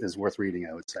complaint is worth reading,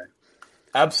 I would say.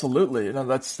 Absolutely. No,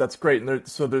 that's great. And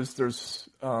so there's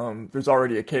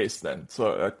already a case then,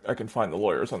 so I can find the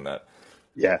lawyers on that.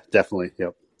 Yeah, definitely.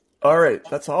 Yep. All right,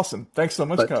 that's awesome. Thanks so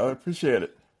much, But Kyle. I appreciate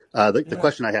it. the Yeah.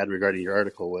 question I had regarding your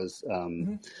article was,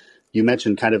 Mhm. you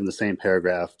mentioned kind of in the same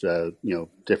paragraph,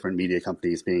 different media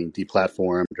companies being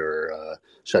deplatformed or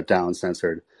shut down,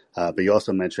 censored. But you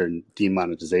also mentioned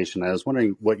demonetization. I was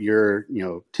wondering what your,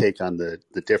 take on the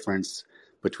difference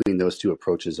between those two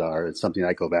approaches are. It's something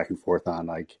I go back and forth on.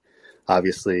 Like,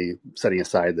 obviously, setting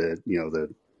aside the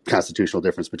constitutional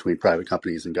difference between private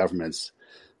companies and governments,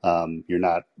 you're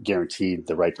not guaranteed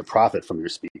the right to profit from your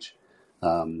speech.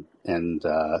 So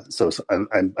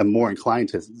I'm more inclined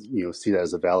to see that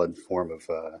as a valid form of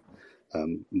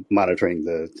monitoring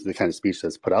the kind of speech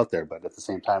that's put out there. But at the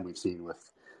same time, we've seen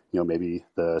with maybe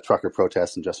the trucker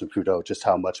protests and Justin Trudeau just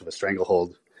how much of a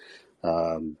stranglehold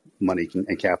money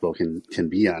and capital can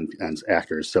be on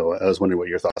actors. So I was wondering what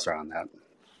your thoughts are on that.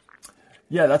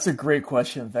 Yeah, that's a great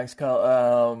question. Thanks,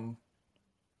 Kyle.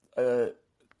 Uh,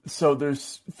 so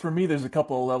for me, there's a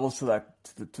couple of levels to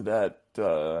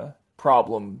that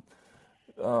problem.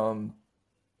 Um,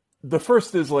 the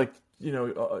first is like,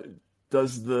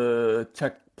 does the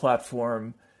tech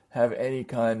platform have any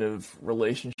kind of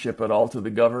relationship at all to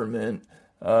the government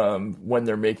when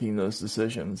they're making those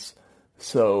decisions?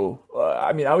 So,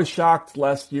 I mean, I was shocked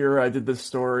last year. I did this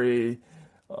story,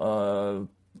 uh,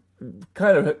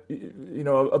 kind of,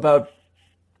 about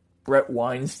Brett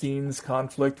Weinstein's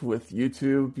conflict with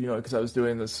YouTube, because I was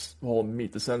doing this whole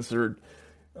Meet the Censored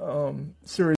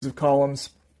series of columns,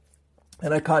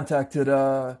 and I contacted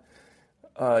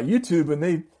YouTube,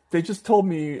 and they just told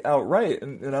me outright,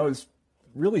 and I was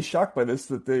really shocked by this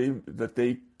that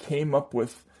they came up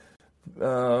with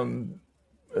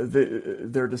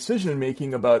their decision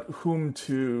making about whom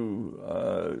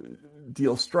to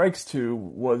deal strikes to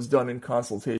was done in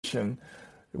consultation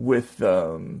with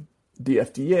the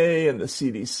FDA and the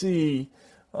CDC,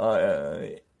 uh,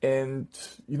 and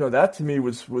that to me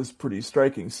was pretty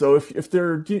striking. So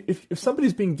if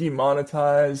somebody's being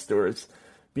demonetized or it's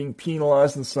being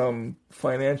penalized in some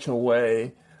financial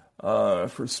way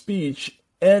for speech,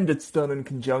 and it's done in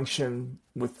conjunction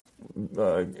with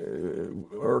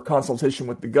or consultation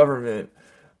with the government,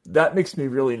 that makes me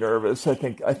really nervous. I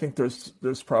think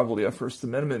there's probably a First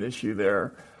Amendment issue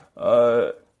there.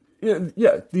 Uh,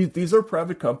 yeah, these are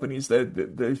private companies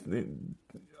that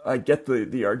I get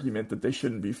the argument that they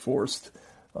shouldn't be forced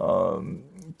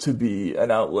to be an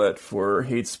outlet for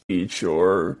hate speech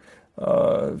or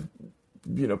uh,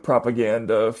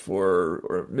 propaganda for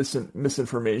or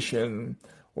misinformation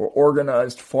or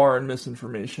organized foreign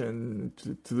misinformation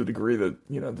to the degree that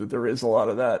that there is a lot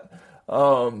of that.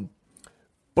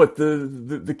 But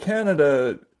the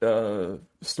Canada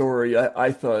story,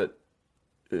 I thought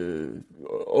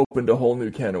opened a whole new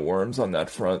can of worms on that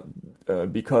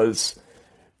front because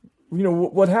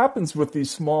what happens with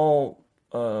these small,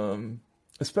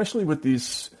 especially with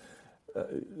these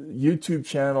YouTube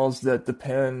channels that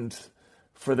depend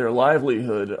for their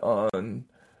livelihood on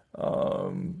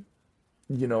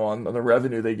on the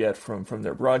revenue they get from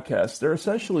their broadcasts. They're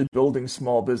essentially building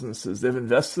small businesses. They've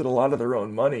invested a lot of their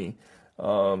own money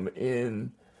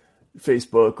in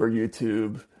Facebook or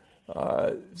YouTube.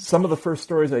 Some of the first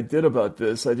stories I did about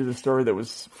this, I did a story that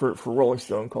was for Rolling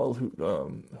Stone called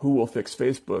 "Who Will Fix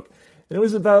Facebook," and it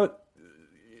was about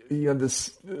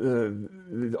this.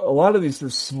 A lot of these are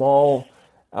small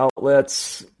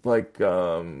outlets like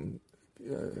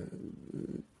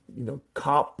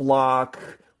Cop Block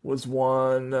was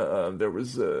one. There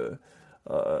was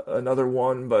another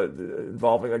one, but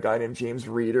involving a guy named James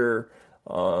Reeder,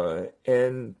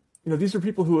 and these are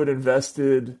people who had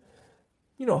invested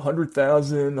 $100,000,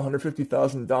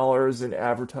 $150,000 in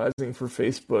advertising for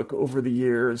Facebook over the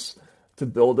years to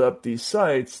build up these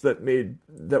sites that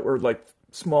were like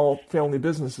small family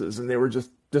businesses, and they were just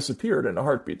disappeared in a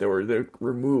heartbeat. They were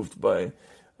removed by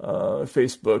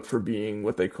Facebook for being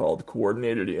what they called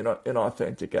coordinated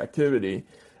inauthentic activity.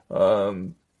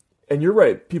 And you're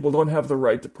right. People don't have the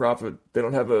right to profit. They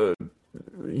don't have a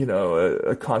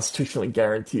constitutionally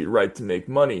guaranteed right to make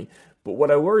money. But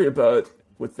what I worry about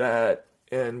with that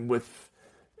and with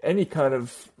any kind of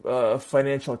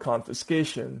financial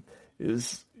confiscation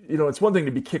is, it's one thing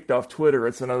to be kicked off Twitter.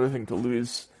 It's another thing to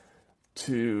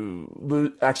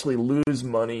actually lose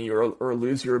money or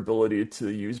lose your ability to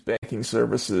use banking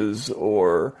services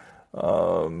or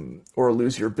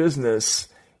lose your business.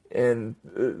 And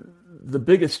the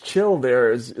biggest chill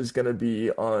there is going to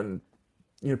be on,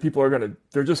 people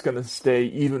they're just going to stay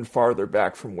even farther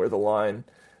back from where the line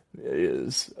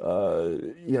is.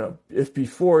 If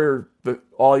before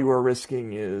all you are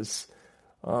risking is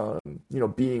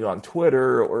being on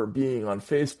Twitter or being on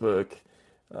Facebook,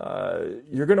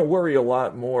 you're going to worry a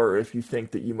lot more if you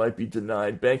think that you might be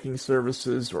denied banking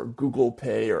services or Google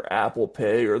Pay or Apple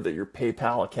Pay, or that your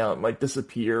PayPal account might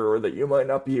disappear, or that you might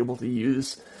not be able to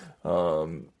use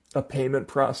a payment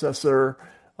processor.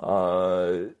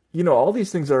 All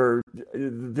these things they're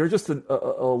just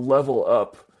a level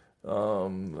up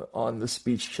on the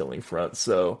speech chilling front.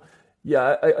 So,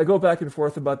 yeah, I go back and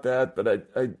forth about that, but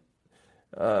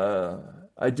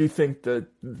I do think that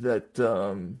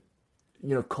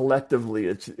collectively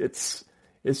it's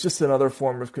just another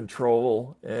form of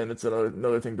control, and it's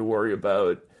another thing to worry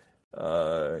about.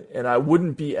 And I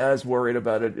wouldn't be as worried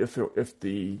about it if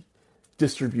the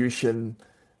distribution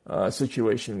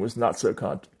situation was not so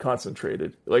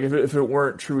concentrated. Like if it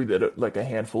weren't true that like a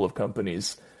handful of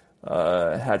companies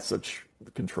had such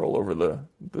control over the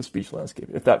speech landscape,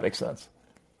 if that makes sense.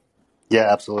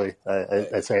 Yeah, absolutely.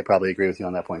 I'd say I probably agree with you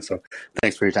on that point. So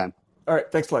thanks for your time. All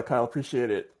right. Thanks a lot, Kyle. Appreciate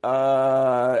it.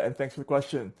 And thanks for the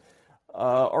question.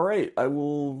 All right.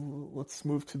 Let's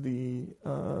move to the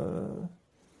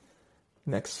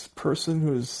next person,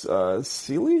 who's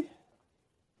Celie.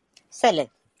 Celie,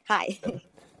 hi.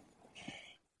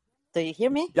 Do you hear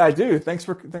me? Yeah, I do. Thanks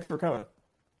for coming.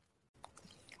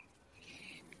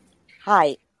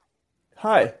 Hi.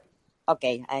 Hi.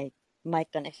 Okay, my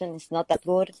connection is not that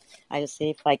good. I'll see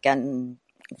if I can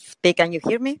speak. Can you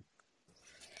hear me?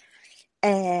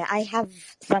 I have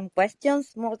some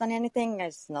questions more than anything.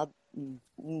 It's not.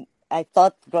 I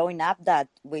thought growing up that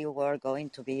we were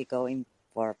going to be going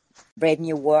for Brave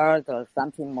New World or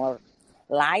something more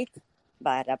light,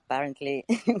 but apparently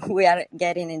we are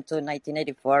getting into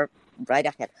 1984 right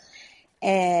ahead.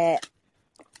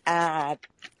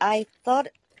 I thought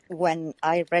when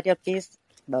I read your piece,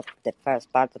 well, the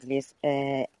first part of this,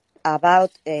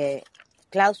 about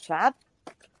Klaus Schwab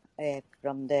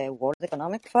from the World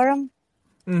Economic Forum.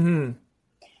 Mm-hmm.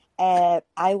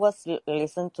 I was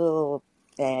listening to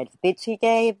the speech he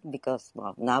gave because,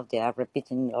 well, now they are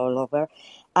repeating all over.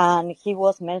 And he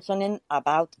was mentioning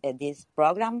about this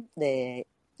program, the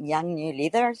Young New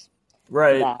Leaders.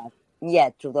 Right.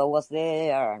 That, Trudeau was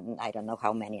there, and I don't know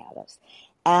how many others.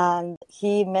 And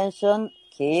he mentioned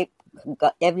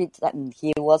every time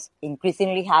he was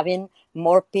increasingly having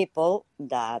more people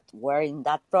that were in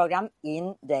that program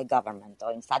in the government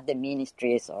or inside the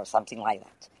ministries or something like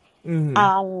that. Mm-hmm.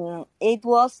 And it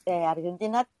was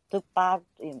Argentina took part.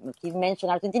 He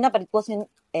mentioned Argentina, but it was in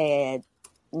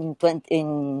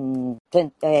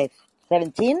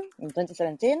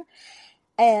 2017.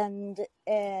 And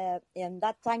in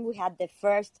that time, we had the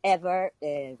first ever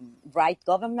right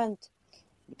government,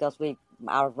 because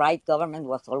our right government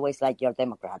was always like your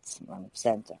Democrats from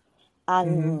center.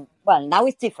 And, well, now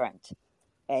it's different.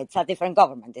 It's a different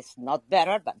government. It's not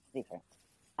better, but it's different.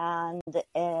 And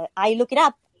I look it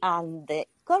up, and the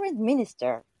current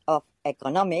minister of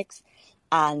economics,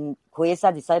 and who is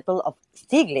a disciple of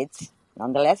Stiglitz,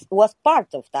 nonetheless, was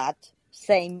part of that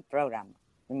same program.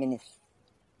 I mean,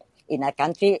 in a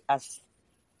country as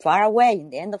far away in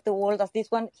the end of the world as this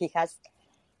one,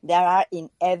 there are in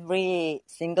every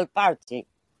single party.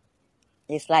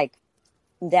 It's like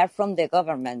they're from the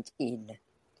government and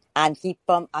they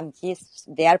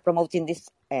are promoting this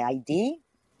ID,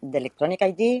 the electronic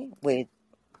ID with,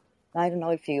 I don't know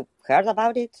if you heard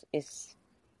about it. It's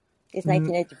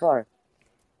 1984.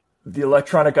 The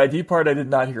electronic ID part I did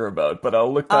not hear about, but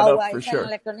I'll look that up for It's sure. an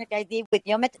electronic ID with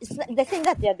the thing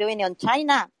that they're doing on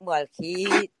China. Well,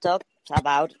 he talked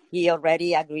about he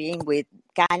already agreeing with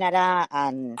Canada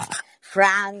and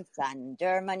France and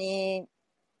Germany.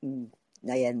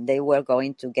 And they were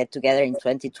going to get together in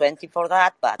 2020 for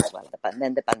that, but well,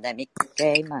 then the pandemic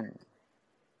came and.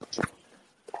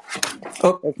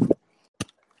 Oh,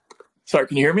 sorry.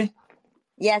 Can you hear me?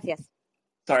 Yes.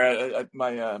 Sorry,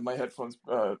 my headphones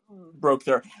broke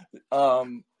there.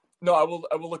 No, I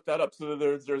will look that up. So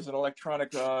there's an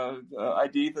electronic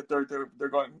ID that they're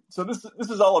going. So this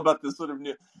is all about this sort of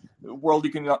new World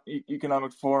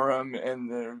Economic Forum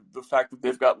and the fact that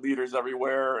they've got leaders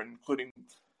everywhere, including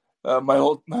my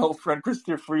old friend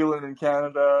Chrystia Freeland in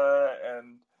Canada,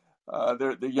 and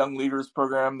the Young Leaders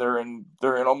program. They're in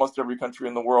almost every country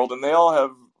in the world, and they all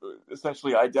have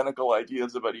essentially identical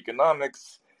ideas about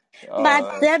economics.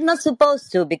 But they're not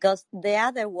supposed to, because the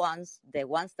other ones, the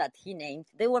ones that he named,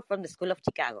 they were from the School of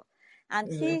Chicago, and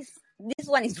this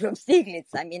one is from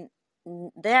Stiglitz. I mean,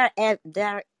 they're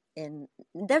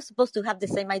supposed to have the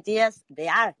same ideas. They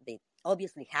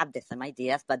obviously have the same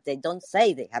ideas, but they don't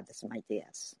say they have the same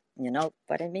ideas. You know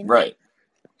what I mean? Right.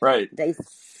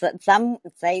 Some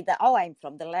say that, I'm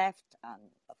from the left, and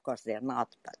of course they're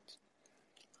not. But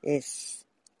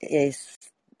is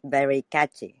very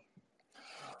catchy.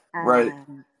 Right.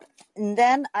 And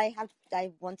then I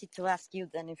wanted to ask you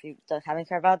then, if you haven't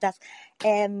heard about that,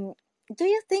 do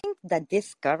you think that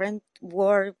this current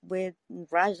war with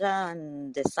Russia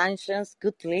and the sanctions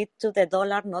could lead to the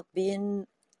dollar not being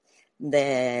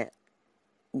the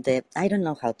I don't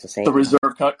know how to say The it now.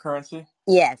 reserve currency?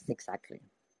 Yes, exactly.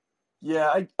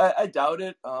 Yeah, I doubt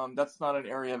it. That's not an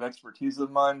area of expertise of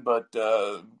mine, but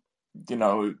it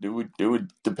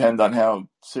would depend on how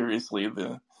seriously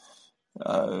the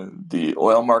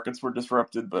oil markets were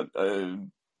disrupted. But it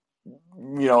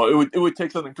would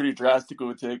take something pretty drastic. It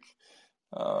would take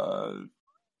uh,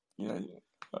 you know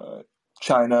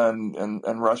China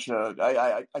and Russia.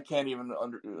 I can't even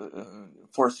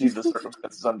foresee the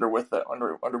circumstances under which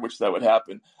that would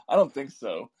happen. I don't think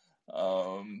so.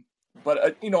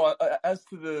 But as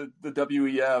to the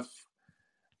WEF,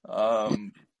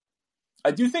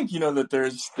 I do think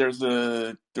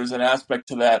that there's an aspect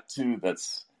to that too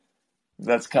that's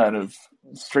kind of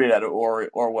straight out of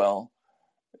Orwell,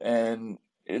 and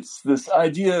it's this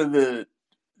idea that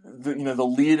the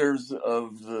leaders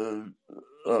of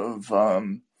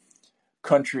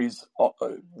countries,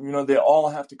 they all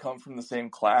have to come from the same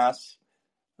class.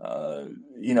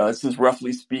 It's just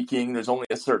roughly speaking, there's only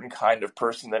a certain kind of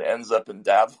person that ends up in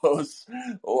Davos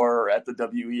or at the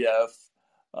WEF.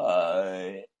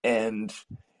 And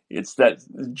it's that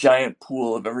giant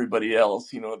pool of everybody else,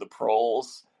 the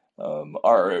proles,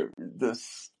 are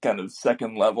this kind of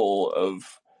second level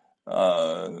of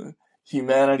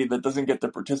humanity that doesn't get to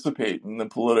participate in the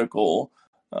political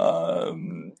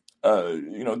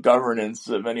governance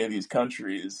of any of these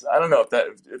countries. I don't know if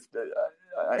It's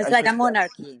I like a think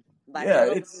monarchy, but yeah,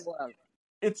 all over the world.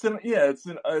 it's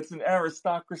an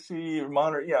aristocracy or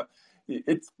monarchy. Yeah,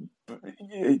 it's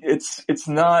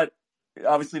not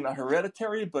obviously not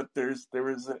hereditary, but there's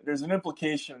an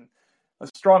implication, a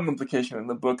strong implication in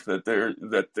the book that there's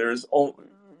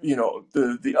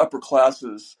the upper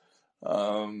classes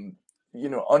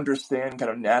understand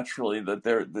kind of naturally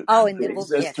that Oh, in they the book,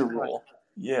 exist yes, to of course. rule.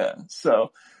 Yeah,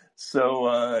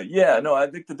 no, I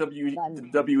think the But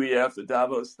WEF, the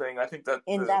Davos thing, I think that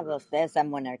in Davos, there's a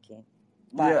monarchy.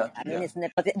 But yeah, I mean, yeah.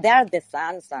 but they are the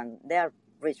sons and they are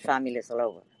rich families all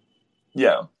over.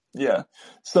 Yeah, yeah.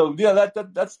 So yeah,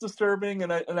 that's disturbing,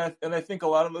 and I think a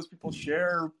lot of those people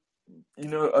share,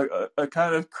 a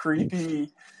kind of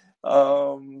creepy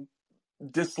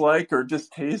dislike or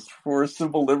distaste for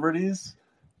civil liberties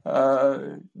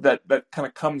that kind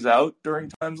of comes out during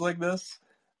times like this,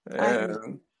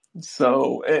 And and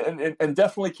so and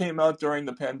definitely came out during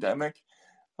the pandemic.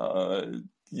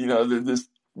 This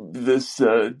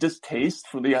distaste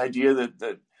for the idea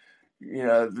that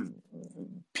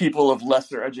people of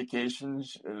lesser education,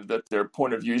 that their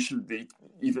point of view should be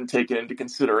even taken into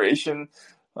consideration.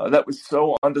 That was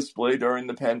so on display during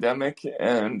the pandemic,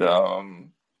 and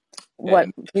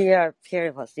here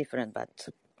it was different, but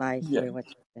I yeah. hear what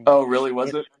you're saying. Oh, really?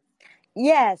 Was it?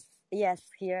 Yes,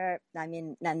 here, I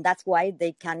mean, and that's why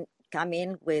they can come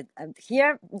in with,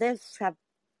 here,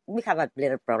 we have a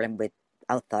little problem with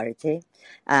authority.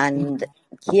 And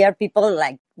here people,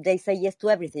 they say yes to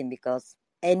everything because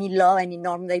any law, any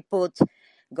norm they put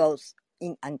goes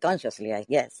in unconsciously, I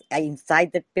guess,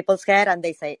 inside the people's head, and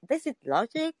they say, this is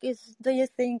logic? Do you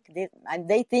think this? And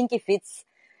they think if it's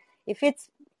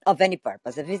of any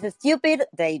purpose, if it's stupid,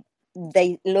 they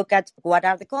look at what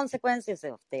are the consequences,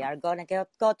 if they are going to get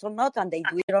caught or not, and they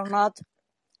do it or not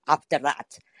after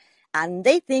that. And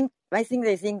I think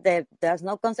they think that there's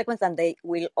no consequence and they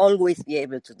will always be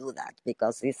able to do that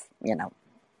because it's,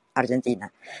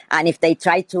 Argentina. And if they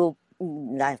try to,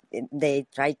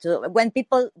 when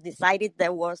people decided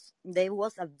there was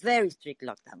a very strict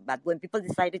lockdown, but when people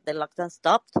decided the lockdown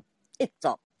stopped, it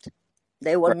stopped.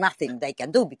 There was nothing they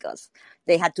can do because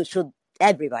they had to shoot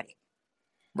everybody.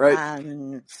 Right.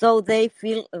 And so they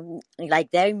feel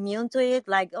like they're immune to it,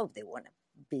 like, oh, they want to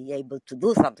be able to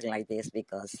do something like this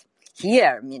because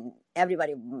here, I mean,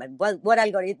 everybody, what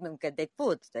algorithm can they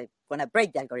put? They're going to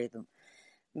break the algorithm.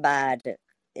 But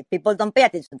people don't pay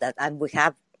attention to that. And we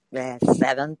have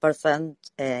 7%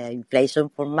 inflation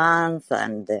per month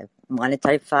and the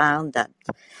monetary fund that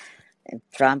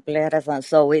Trump let us on.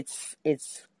 So it's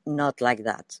not like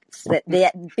that.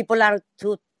 People are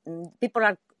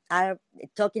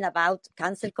talking about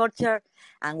cancel culture,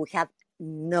 and we have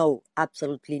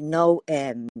absolutely no,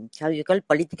 how do you call it,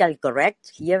 political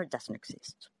correct here doesn't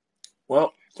exist.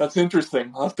 Well, that's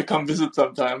interesting. I'll have to come visit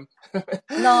sometime.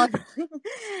 No,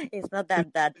 it's not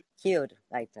that cute,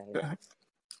 I tell you.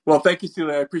 Well, thank you,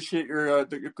 Celia. I appreciate your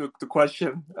the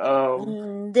question.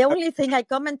 The only thing I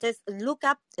comment is look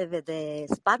up the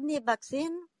Sputnik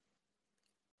vaccine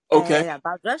Okay,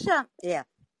 About Russia, yeah.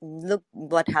 Look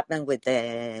what happened with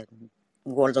the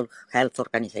World Health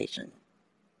Organization.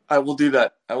 I will do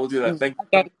that. I will do that. Thank you.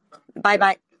 Okay. Bye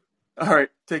bye. All right,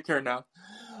 take care now.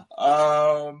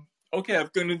 Okay, I'm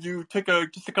gonna take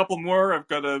just a couple more.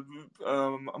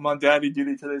 I'm on daddy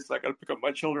duty today, so I gotta pick up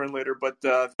my children later. But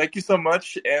thank you so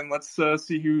much, and let's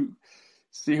see who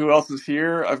else is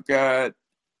here. I've got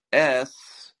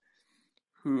S,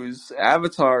 whose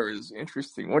avatar is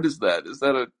interesting. What is that? Is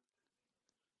that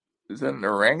an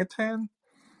orangutan?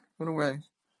 What do I?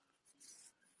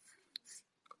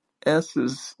 S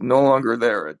is no longer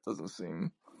there. It doesn't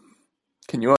seem.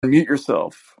 Can you unmute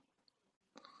yourself?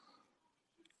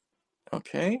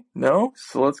 Okay, no.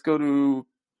 So let's go to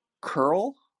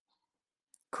Curl.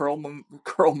 Curl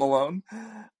Malone.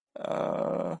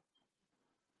 Uh,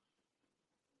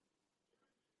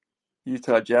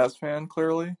 Utah Jazz fan,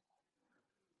 clearly.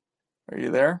 Are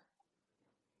you there?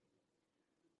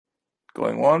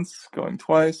 Going once, going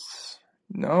twice.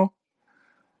 No.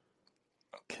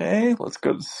 Okay, let's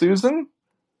go to Susan.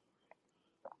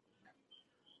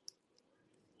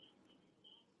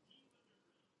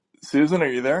 Susan, are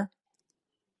you there?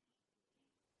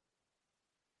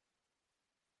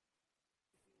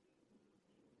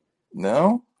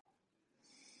 No?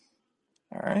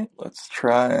 All right, let's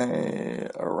try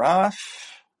Arash.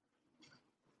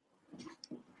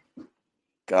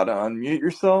 Gotta unmute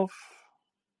yourself.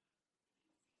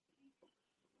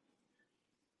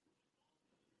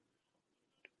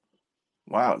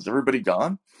 Wow, is everybody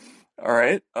gone? All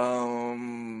right,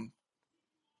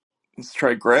 let's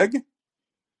try Greg.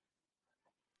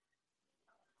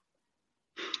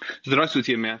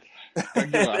 Здравствуйте, Matt.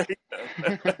 Как дела?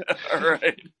 All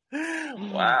right.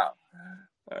 Wow.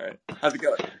 All right. How's it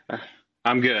going?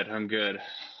 I'm good.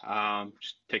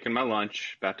 Just taking my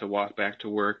lunch, about to walk back to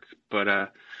work. But I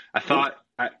thought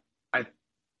I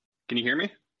can you hear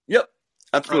me? Yep.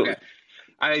 Absolutely. Okay.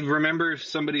 I remember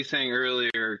somebody saying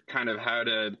earlier kind of how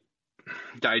to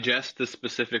digest the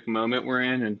specific moment we're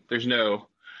in, and there's no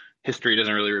history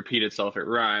doesn't really repeat itself, it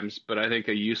rhymes, but I think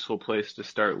a useful place to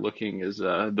start looking is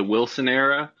the Wilson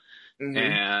era,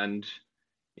 and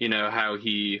how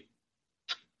he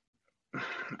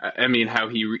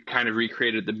kind of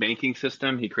recreated the banking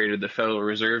system. He created the Federal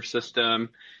Reserve System.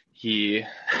 I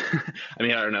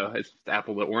don't know, it's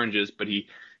apple to oranges, but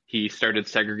he started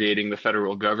segregating the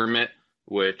federal government,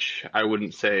 which I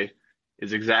wouldn't say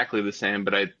is exactly the same,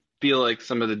 but I feel like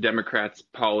some of the Democrats'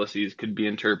 policies could be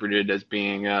interpreted as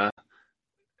being,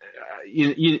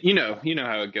 you know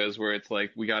how it goes, where it's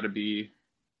like we got to be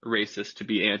racist to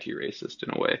be anti-racist in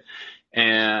a way,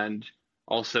 and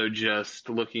also just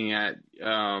looking at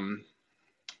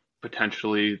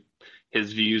potentially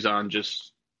his views on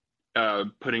just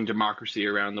putting democracy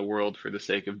around the world for the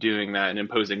sake of doing that and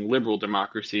imposing liberal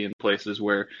democracy in places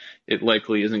where it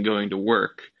likely isn't going to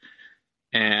work.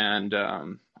 And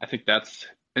I think that's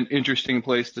an interesting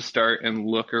place to start and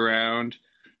look around.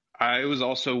 I was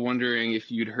also wondering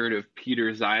if you'd heard of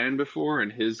Peter Zeihan before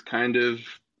and his kind of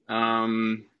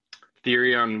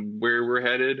theory on where we're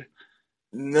headed.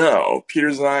 No, Peter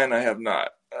Zeihan, I have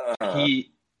not. I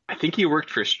think he worked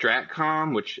for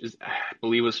Stratcom, which is, I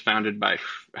believe, was founded by,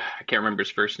 I can't remember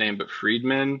his first name, but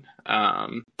Friedman.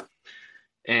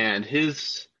 And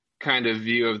his kind of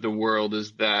view of the world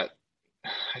is that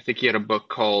I think he had a book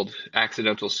called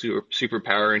Accidental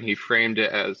Superpower, and he framed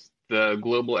it as the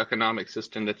global economic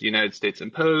system that the United States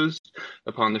imposed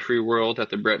upon the free world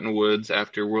at the Bretton Woods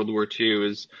after World War II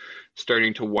is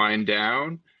starting to wind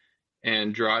down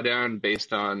and draw down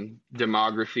based on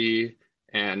demography,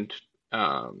 and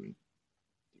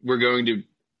we're going to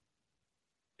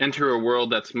enter a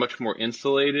world that's much more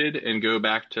insulated and go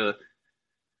back to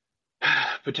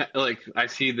like I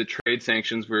see the trade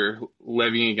sanctions we're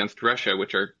levying against Russia,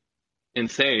 which are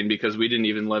insane because we didn't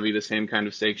even levy the same kind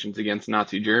of sanctions against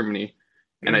Nazi Germany.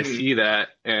 And I see that,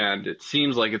 and it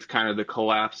seems like it's kind of the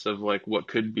collapse of like what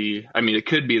could be. I mean, it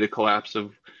could be the collapse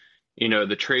of,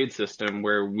 the trade system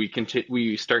where we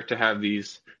start to have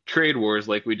these trade wars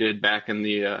like we did back in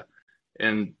the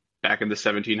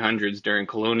 1700s during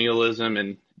colonialism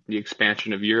and the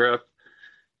expansion of Europe.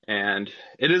 And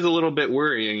it is a little bit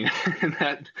worrying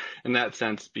in that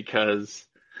sense because,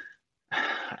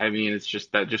 I mean,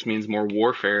 that just means more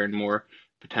warfare and more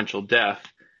potential death.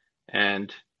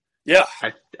 And yeah,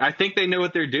 I think they know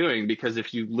what they're doing, because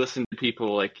if you listen to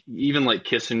people like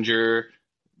Kissinger,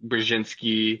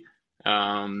 Brzezinski,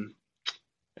 the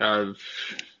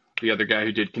other guy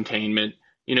who did containment,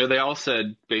 they all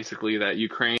said basically that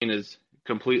Ukraine is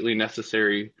completely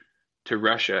necessary to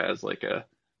Russia as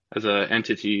a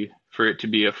entity for it to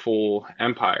be a full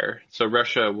empire. So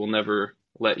Russia will never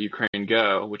let Ukraine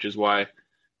go, which is why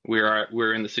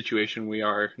we're in the situation we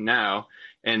are now.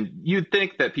 And you'd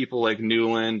think that people like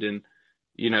Newland and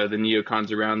the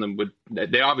neocons around them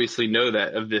they obviously know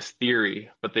that of this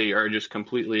theory, but they are just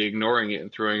completely ignoring it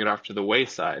and throwing it off to the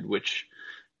wayside, which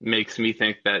makes me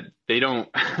think that they don't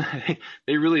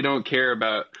they really don't care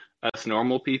about us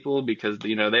normal people because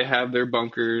they have their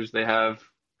bunkers, they have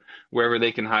wherever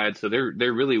they can hide, so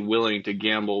they're really willing to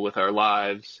gamble with our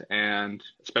lives and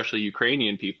especially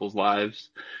Ukrainian people's lives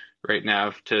right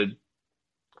now to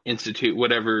institute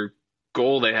whatever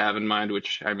goal they have in mind,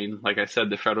 which I mean, like I said,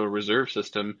 the Federal Reserve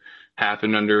System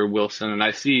happened under Wilson, and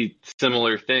I see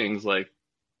similar things like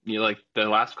like the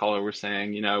last caller was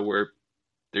saying, where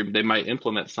they might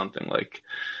implement something like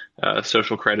a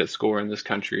social credit score in this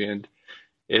country, and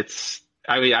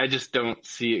I mean, I just don't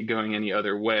see it going any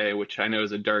other way, which I know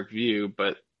is a dark view,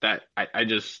 but that I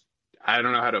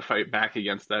don't know how to fight back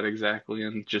against that exactly,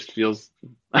 and it just feels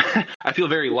I feel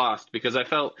very lost because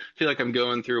feel like I'm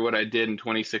going through what I did in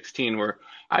 2016, where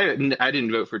I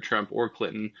didn't vote for Trump or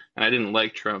Clinton, and I didn't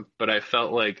like Trump, but I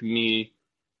felt like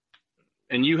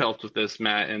and you helped with this,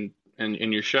 Matt, and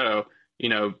in your show,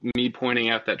 me pointing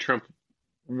out that Trump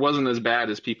wasn't as bad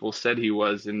as people said he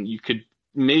was, and you could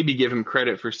maybe give him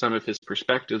credit for some of his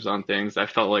perspectives on things. I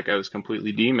felt like I was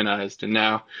completely demonized, and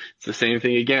now it's the same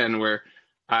thing again, where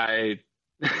I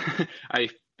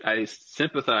I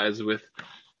sympathize with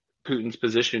Putin's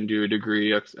position to a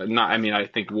degree. Not, I mean, I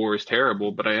think war is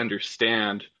terrible, but I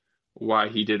understand why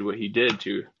he did what he did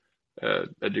to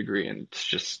a degree, and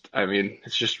I mean,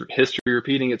 it's just history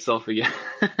repeating itself again.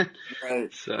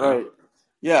 Right, So. right.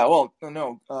 Yeah, well,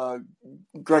 no,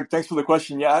 Greg, thanks for the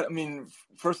question. Yeah, I mean,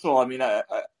 first of all, I mean,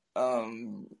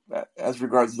 as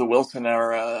regards the Wilson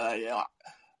era,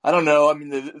 I don't know. I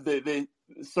mean, they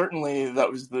certainly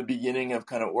that was the beginning of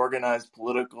kind of organized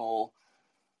political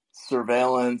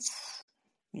surveillance.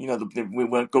 We go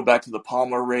back to the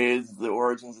Palmer raids, the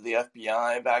origins of the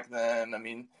FBI back then. I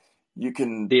mean, you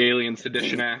can The Alien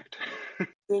Sedition Act.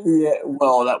 Yeah,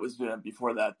 well, that was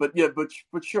before that, but yeah, but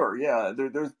sure, yeah,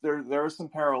 there are some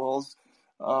parallels,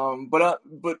 but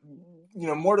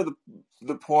more to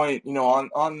the point,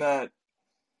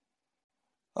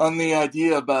 on the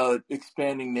idea about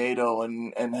expanding NATO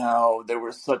and how there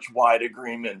was such wide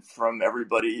agreement from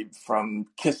everybody from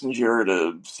Kissinger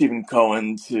to Stephen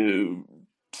Cohen to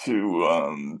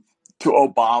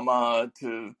Obama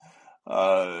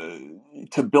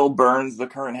to Bill Burns, the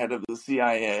current head of the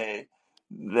CIA,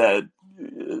 that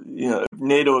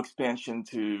NATO expansion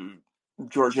to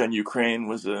Georgia and Ukraine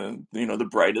was the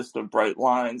brightest of bright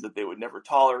lines, that they would never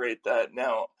tolerate that.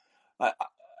 Now, I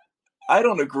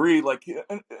don't agree. Like,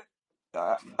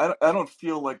 I don't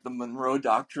feel like the Monroe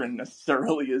Doctrine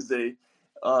necessarily is a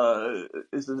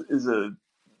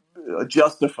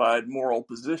justified moral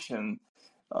position,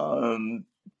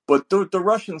 but the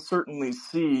Russians certainly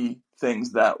see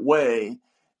things that way.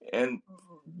 And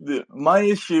my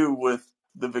issue with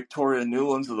the Victoria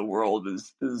Newlands of the world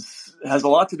has a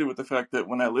lot to do with the fact that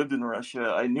when I lived in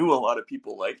Russia, I knew a lot of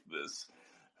people like this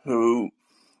who.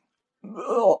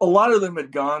 A lot of them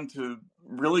had gone to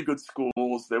really good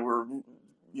schools. They were,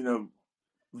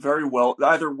 very well,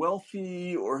 either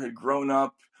wealthy or had grown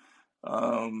up,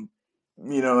 in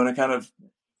a kind of,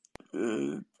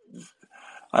 I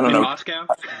don't In know, Moscow?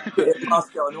 in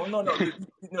Moscow. No, I'm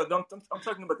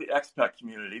talking about the expat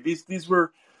community. These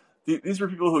were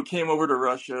people who came over to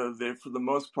Russia. They, for the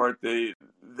most part, they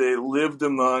lived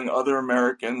among other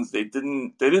Americans. They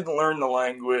didn't learn the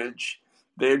language.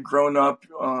 They had grown up,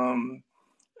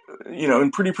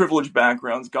 in pretty privileged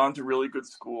backgrounds, gone to really good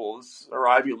schools or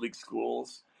Ivy League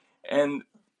schools, and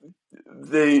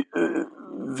they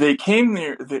came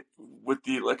there with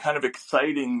the kind of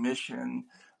exciting mission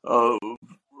of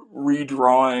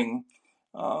redrawing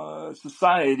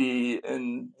society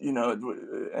and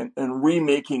and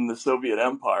remaking the Soviet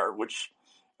Empire, which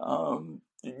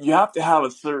you have to have a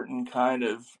certain kind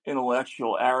of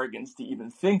intellectual arrogance to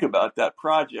even think about that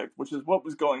project, which is what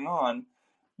was going on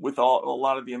with a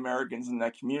lot of the Americans in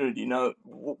that community. Now,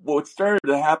 what started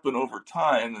to happen over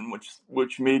time, and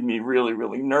which made me really,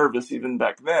 really nervous even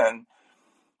back then,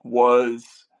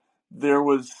 was there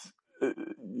was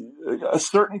a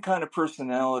certain kind of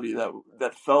personality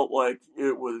that felt like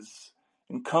it was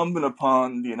incumbent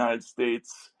upon the United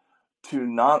States to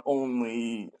not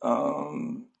only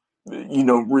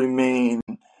remain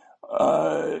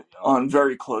on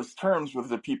very close terms with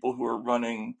the people who are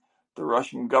running the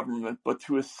Russian government, but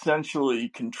to essentially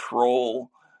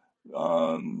control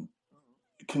that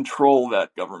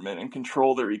government and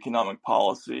control their economic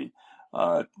policy.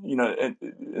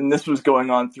 And this was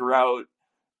going on throughout,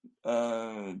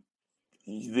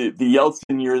 the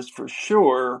Yeltsin years for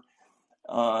sure,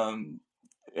 and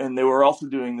they were also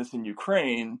doing this in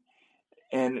Ukraine.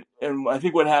 And I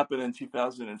think what happened in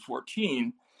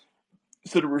 2014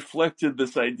 sort of reflected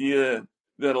this idea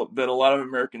that a lot of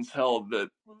Americans held, that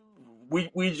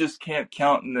we just can't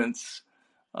countenance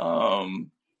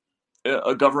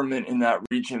a government in that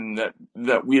region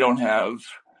that we don't have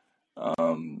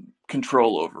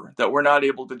control over, that we're not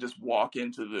able to just walk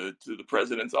into the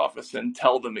president's office and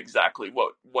tell them exactly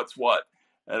what's what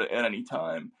at any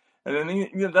time. And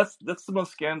then that's the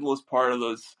most scandalous part of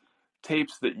those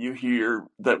tapes that you hear,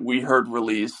 that we heard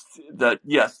released, that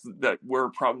yes, that were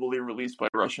probably released by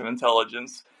Russian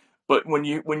intelligence. But when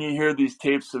you hear these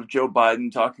tapes of Joe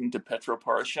Biden talking to Petro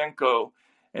Poroshenko,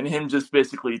 and him just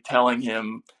basically telling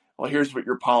him, well, here's what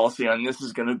your policy on this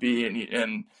is going to be,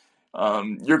 and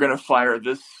you're going to fire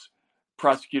this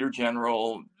prosecutor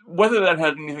general, whether that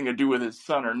had anything to do with his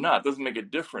son or not, doesn't make a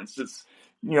difference. It's,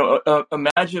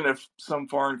 imagine if some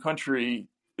foreign country,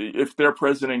 if their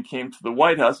president came to the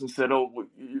White House and said, oh,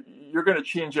 you're going to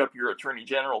change up your attorney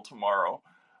general tomorrow.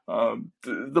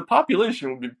 The population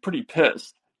would be pretty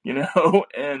pissed,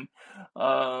 and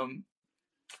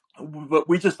but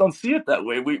we just don't see it that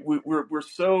way. We're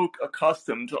so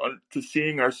accustomed to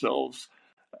seeing ourselves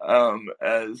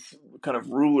as kind of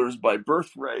rulers by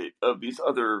birthright of these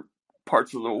other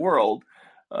parts of the world,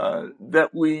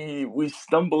 that we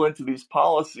stumble into these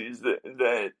policies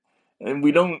that and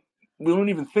we don't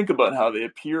even think about how they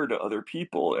appear to other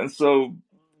people. And so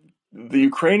the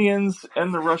Ukrainians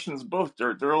and the Russians both,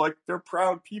 they're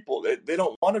proud people. They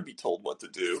don't want to be told what to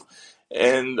do,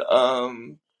 and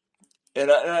I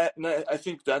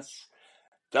think that's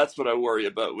what I worry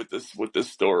about with this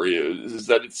story, is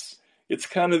that it's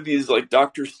kind of these like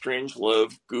Dr.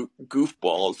 Strangelove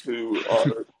goofballs who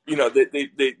are,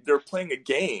 they're playing a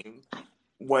game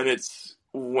when it's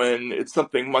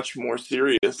something much more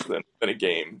serious than a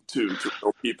game to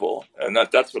real people, and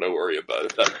that's what I worry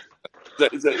about.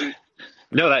 Is that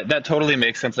No, that totally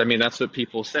makes sense. I mean, that's what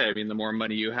people say. I mean, the more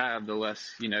money you have, the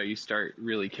less, you start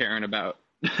really caring about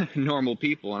normal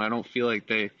people. And I don't feel like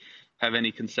they have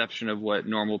any conception of what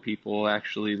normal people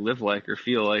actually live like or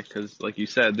feel like, because, like you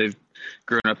said, they've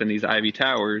grown up in these Ivy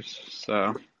Towers.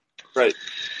 So, right?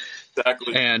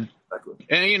 Exactly. And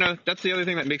that's the other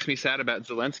thing that makes me sad about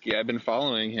Zelensky. I've been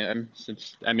following him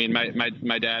since, I mean,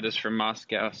 my dad is from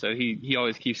Moscow, so he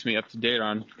always keeps me up to date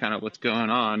on kind of what's going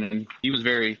on. And he was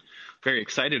very, very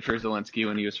excited for Zelensky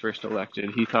when he was first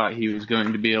elected. He thought he was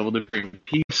going to be able to bring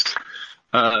peace.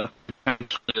 Greg,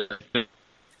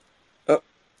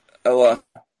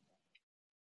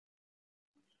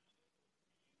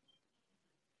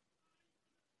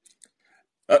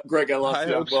 I lost High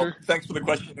you. hopes Well, for. thanks for the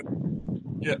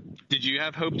question. Yeah. Did you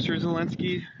have hopes for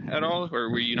Zelensky at all, or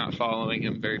were you not following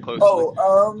him very closely?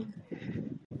 Oh,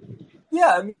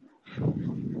 yeah. I mean,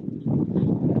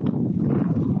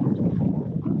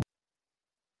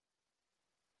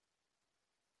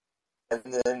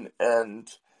 and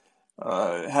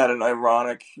had an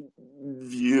ironic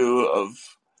view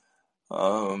of,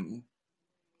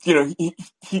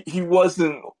 he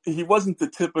wasn't the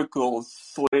typical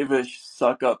slavish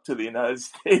suck up to the United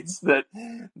States that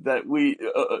we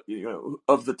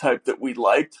of the type that we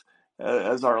liked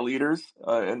as our leaders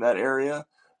in that area.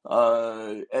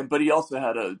 But he also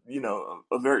had a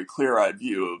very clear-eyed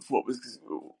view of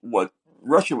what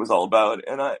Russia was all about,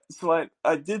 and I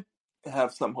did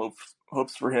have some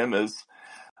hopes for him as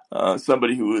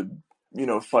somebody who would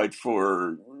fight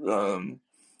for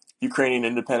Ukrainian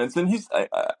independence. And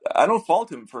I don't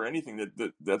fault him for anything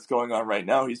that's going on right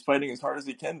now. He's fighting as hard as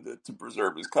he can to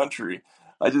preserve his country.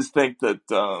 I just think that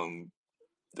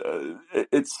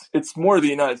it's more the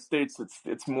United States.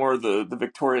 It's more the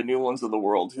Victoria Nulands of the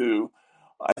world who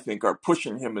I think are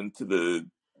pushing him into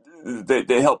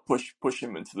they help push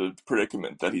him into the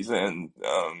predicament that he's in.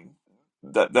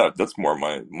 That's more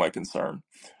my concern.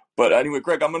 But anyway,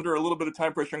 Greg, I'm under a little bit of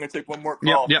time pressure. I'm going to take one more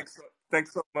call. Yep.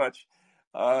 Thanks so much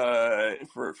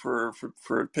for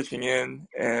pitching in,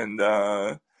 and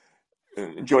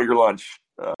enjoy your lunch,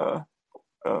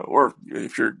 or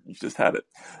if you just had it.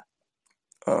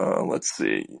 Let's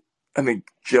see. I think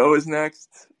Joe is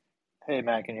next. Hey,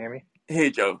 Matt, can you hear me?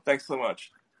 Hey, Joe. Thanks so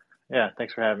much. Yeah,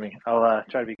 thanks for having me. I'll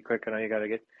try to be quick. I know you got to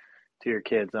get to your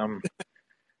kids.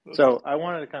 So I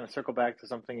wanted to kind of circle back to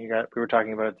something we were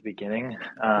talking about at the beginning,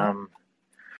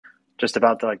 just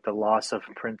about the loss of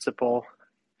principle.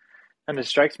 And it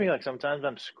strikes me like sometimes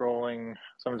I'm scrolling.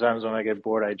 Sometimes when I get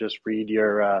bored, I just read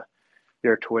your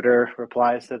Twitter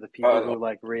replies to the people who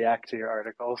react to your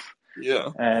articles. Yeah.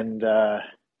 And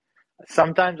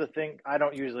sometimes a thing, I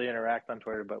don't usually interact on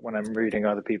Twitter, but when I'm reading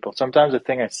other people, sometimes a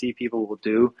thing I see people will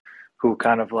do who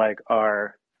kind of like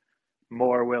are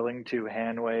more willing to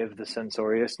hand wave the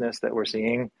censoriousness that we're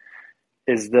seeing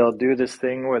is they'll do this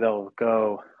thing where they'll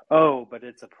go, oh, but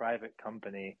it's a private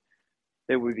company.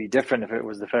 It would be different if it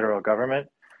was the federal government,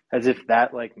 as if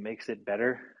that like makes it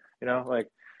better, like,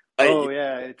 oh I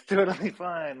yeah, it's totally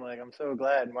fine. Like, I'm so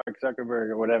glad Mark Zuckerberg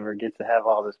or whatever gets to have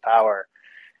all this power.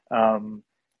 And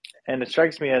it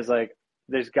strikes me as like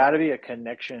there's got to be a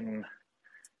connection.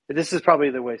 This is probably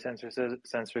the way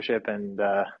censorship and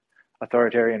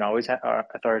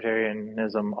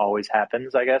authoritarianism always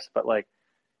happens, I guess. But like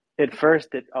at first,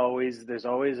 there's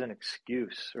always an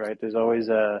excuse, right? There's always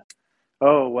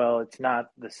oh well, it's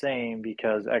not the same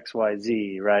because X Y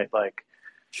Z, right? Like,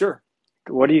 sure.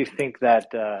 what do you think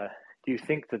that? Do you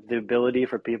think that the ability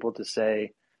for people to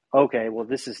say, okay, well,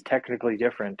 this is technically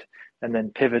different, and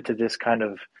then pivot to this kind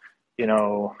of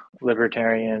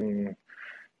libertarian,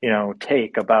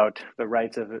 take about the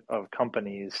rights of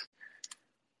companies.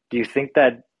 Do you think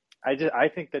that I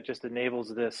think that just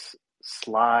enables this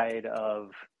slide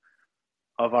of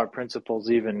our principles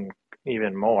even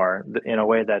more in a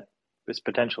way that is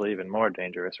potentially even more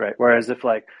dangerous, right? Whereas if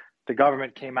like the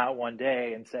government came out one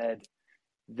day and said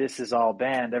this is all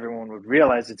banned, everyone would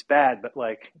realize it's bad. But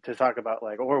like to talk about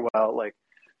like Orwell, like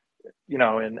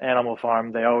in Animal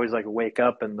Farm, they always like wake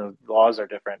up and the laws are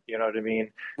different. You know what I mean?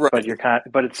 Right.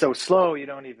 But it's so slow you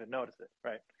don't even notice it,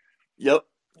 right? Yep.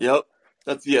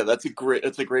 That's a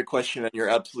great question, and you're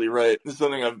absolutely right. This is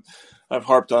something I've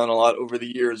harped on a lot over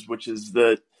the years, which is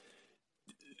that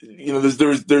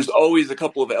there's always a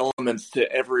couple of elements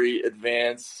to every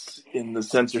advance in the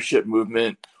censorship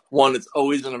movement. One, it's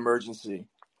always an emergency,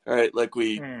 right? Like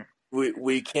we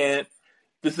can't.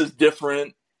 This is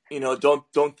different.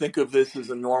 Don't think of this as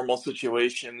a normal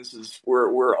situation.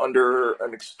 We're under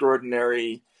an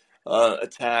extraordinary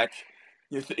attack.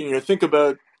 Think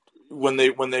about when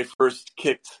they first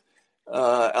kicked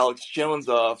Alex Jones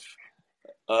off,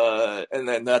 and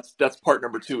then that's part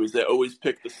number two, is they always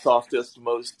pick the softest,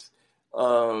 most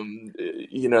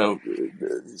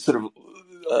sort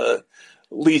of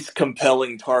least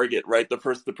compelling target, right? The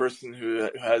person who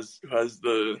has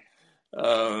the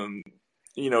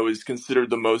is considered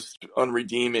the most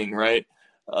unredeeming, right?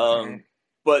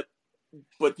 But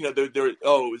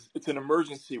it's an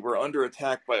emergency. We're under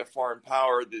attack by a foreign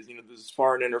power. There's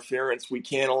foreign interference. We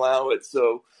can't allow it.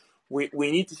 So we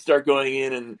need to start going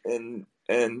in and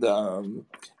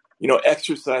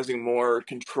exercising more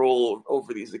control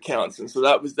over these accounts. And so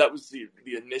that was the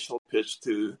initial pitch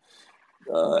to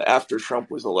after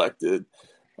Trump was elected.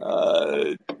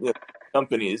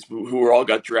 Companies who were all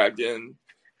got dragged in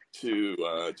to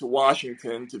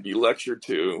Washington to be lectured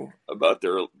to about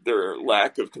their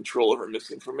lack of control over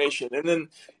misinformation, and then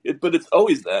but it's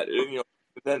always that.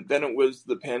 Then it was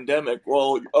the pandemic.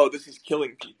 Well, this is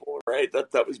killing people, right?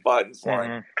 That was Biden's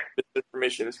line.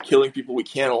 Misinformation is killing people. We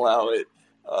can't allow it.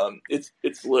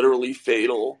 It's literally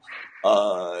fatal.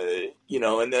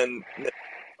 And then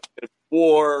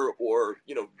war, or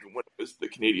when it was the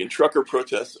Canadian trucker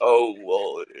protests,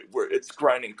 it's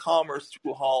grinding commerce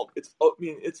to a halt. It's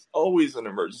always an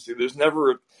emergency.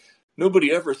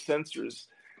 Nobody ever censors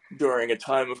during a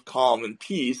time of calm and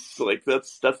peace. Like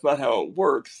that's not how it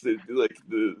works.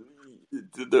 The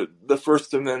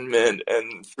First Amendment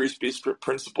and free speech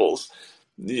principles,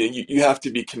 you have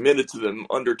to be committed to them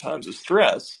under times of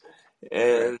stress.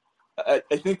 And I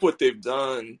think what they've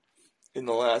done in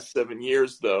the last 7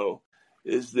 years, though,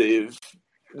 is they've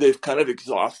kind of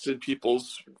exhausted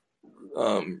people's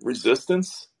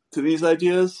resistance to these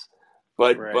ideas,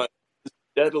 but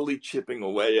steadily chipping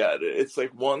away at it. It's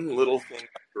like one little thing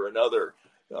after another,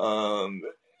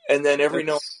 and then every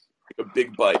now and then a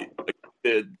big bite, like it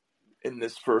did in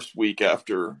this first week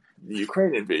after the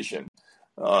Ukraine invasion.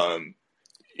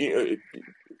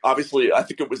 Obviously, I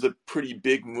think it was a pretty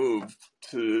big move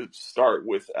to start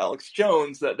with Alex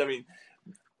Jones.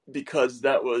 Because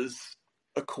that was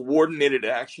a coordinated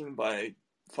action by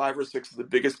 5 or 6 of the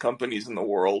biggest companies in the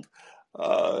world.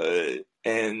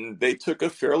 And they took a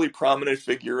fairly prominent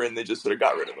figure and they just sort of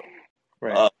got rid of him.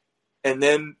 Right. And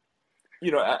then,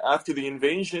 after the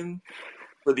invasion,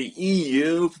 for the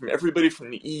EU, from everybody from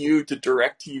the EU to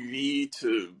DirecTV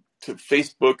to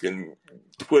Facebook and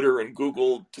Twitter and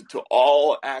Google to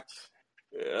all act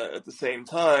at the same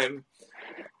time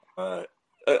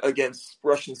against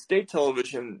Russian state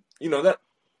television,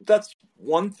 that's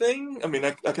one thing. I mean,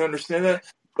 I can understand that,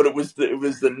 but it was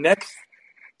the next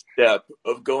step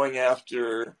of going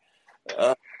after,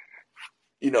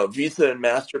 Visa and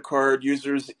MasterCard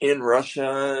users in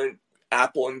Russia,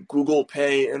 Apple and Google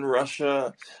Pay in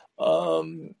Russia,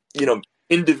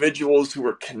 individuals who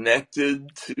were connected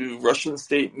to Russian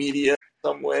state media in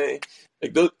some way,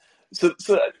 like those. So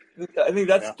I think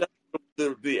that's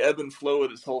the ebb and flow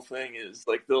of this whole thing is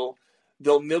like they'll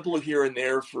nibble here and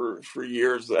there for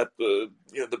years at the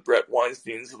Brett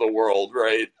Weinsteins of the world,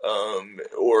 right?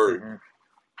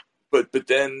 But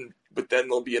then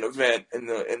there'll be an event and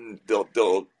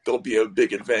there'll be a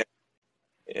big event,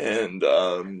 and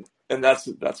that's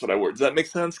what I worry. Does that make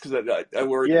sense? Because I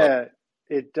worry about.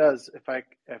 It does. If I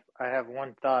have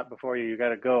one thought before you got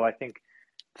to go, I think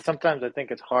sometimes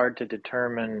it's hard to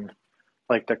determine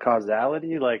like the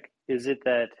causality. Like, is it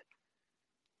that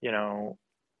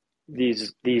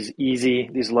these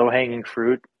low hanging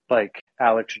fruit like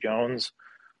Alex Jones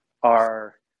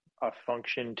are a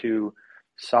function to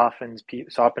soften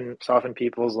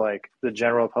people's like the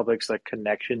general public's like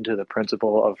connection to the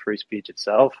principle of free speech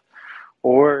itself,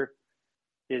 or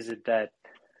is it that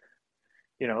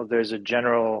there's a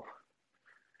general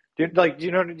do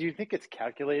you think it's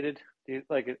calculated? Do you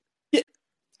like it? Yeah,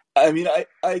 I mean,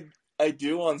 I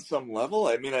do on some level.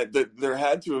 I mean, there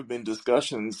had to have been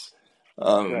discussions,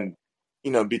 Right.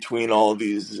 Between all of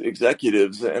these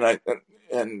executives, and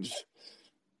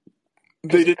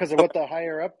they did Because of what the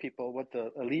higher up people, what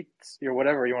the elites or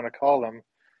whatever you want to call them,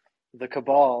 the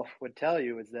cabal would tell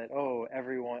you is that,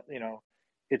 everyone,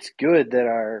 it's good that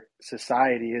our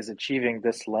society is achieving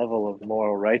this level of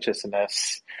moral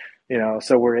righteousness,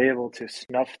 so we're able to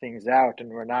snuff things out and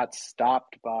we're not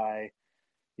stopped by,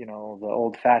 the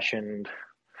old fashioned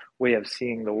way of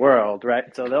seeing the world,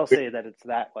 right? So they'll say that it's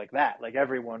like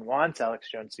everyone wants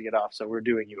Alex Jones to get off, so we're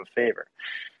doing you a favor.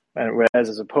 And whereas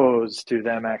as opposed to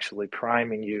them actually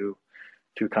priming you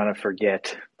to kind of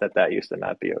forget that used to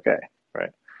not be okay,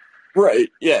 right? Right.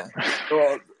 Yeah.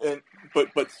 Well,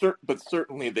 but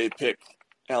certainly they pick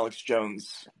Alex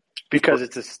Jones because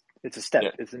it's a step.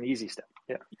 Yeah. It's an easy step.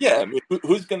 Yeah. Yeah. I mean,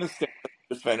 who's going to stand up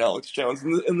to defend Alex Jones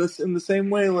in the same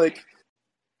way? Like,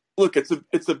 look, it's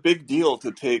a big deal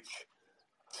to take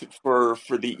for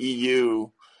the EU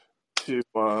to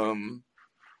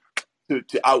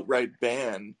outright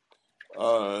ban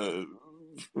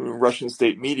Russian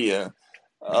state media.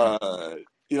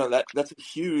 That's a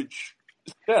huge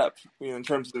step, in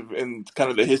terms of in kind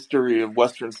of the history of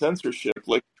Western censorship.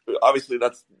 Like, obviously,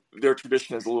 that's their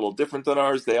tradition is a little different than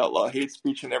ours. They outlaw hate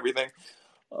speech and everything.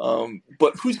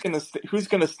 But who's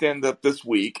gonna stand up this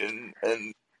week and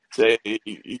say,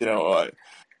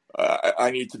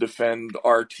 I need to defend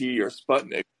RT or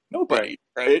Sputnik? Nobody,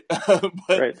 right?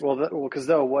 Right. Well, because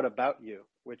what about you?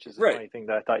 Which is a funny thing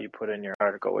that I thought you put in your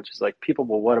article, which is like people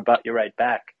will what about you right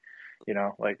back.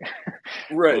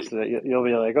 Right. So that you'll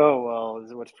be like, oh, well, this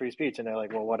is what's free speech? And they're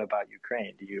like, well, what about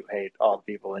Ukraine? Do you hate all the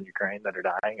people in Ukraine that are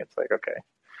dying? It's like, okay.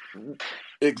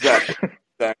 Exactly.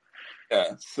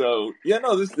 Yeah. So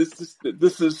no, this is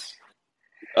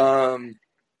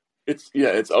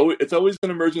it's always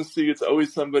an emergency. It's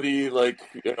always somebody like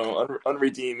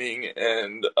unredeeming,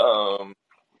 and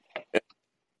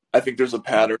I think there's a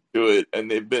pattern to it, and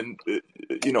they've been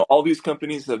all these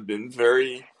companies have been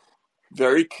very,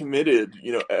 very committed,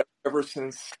 ever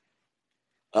since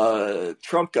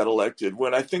Trump got elected.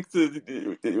 When I think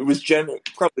it was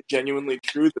probably genuinely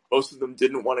true that most of them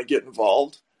didn't want to get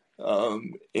involved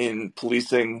in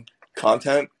policing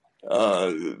content.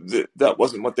 That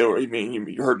wasn't what they were. I mean,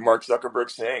 you heard Mark Zuckerberg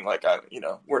saying, like,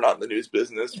 we're not in the news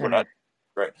business. We're not,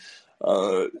 right?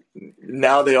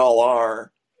 Now they all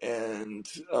are, and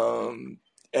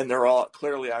they're all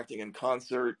clearly acting in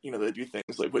concert. They do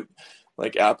things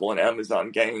like Apple and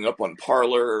Amazon ganging up on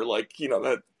Parler,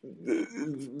 that.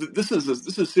 This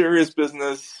is serious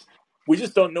business. We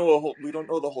just don't know we don't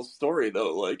know the whole story,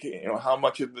 though. Like, how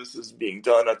much of this is being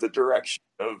done at the direction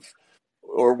of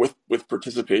or with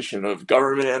participation of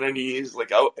government entities.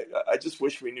 Like, I just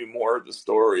wish we knew more of the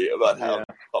story about how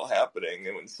it's all happening.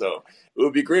 And so it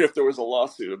would be great if there was a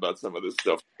lawsuit about some of this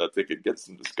stuff that they could get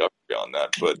some discovery on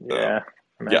that. But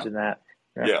imagine that.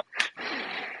 Yeah.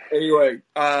 Anyway,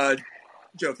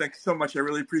 Joe, thanks so much. I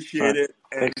really appreciate it.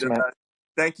 And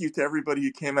thank you to everybody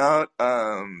who came out.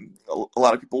 A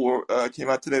lot of people came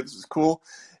out today. This is cool.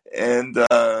 And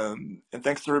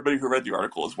thanks to everybody who read the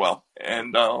article as well.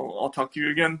 And I'll talk to you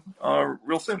again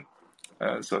real soon.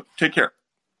 So take care.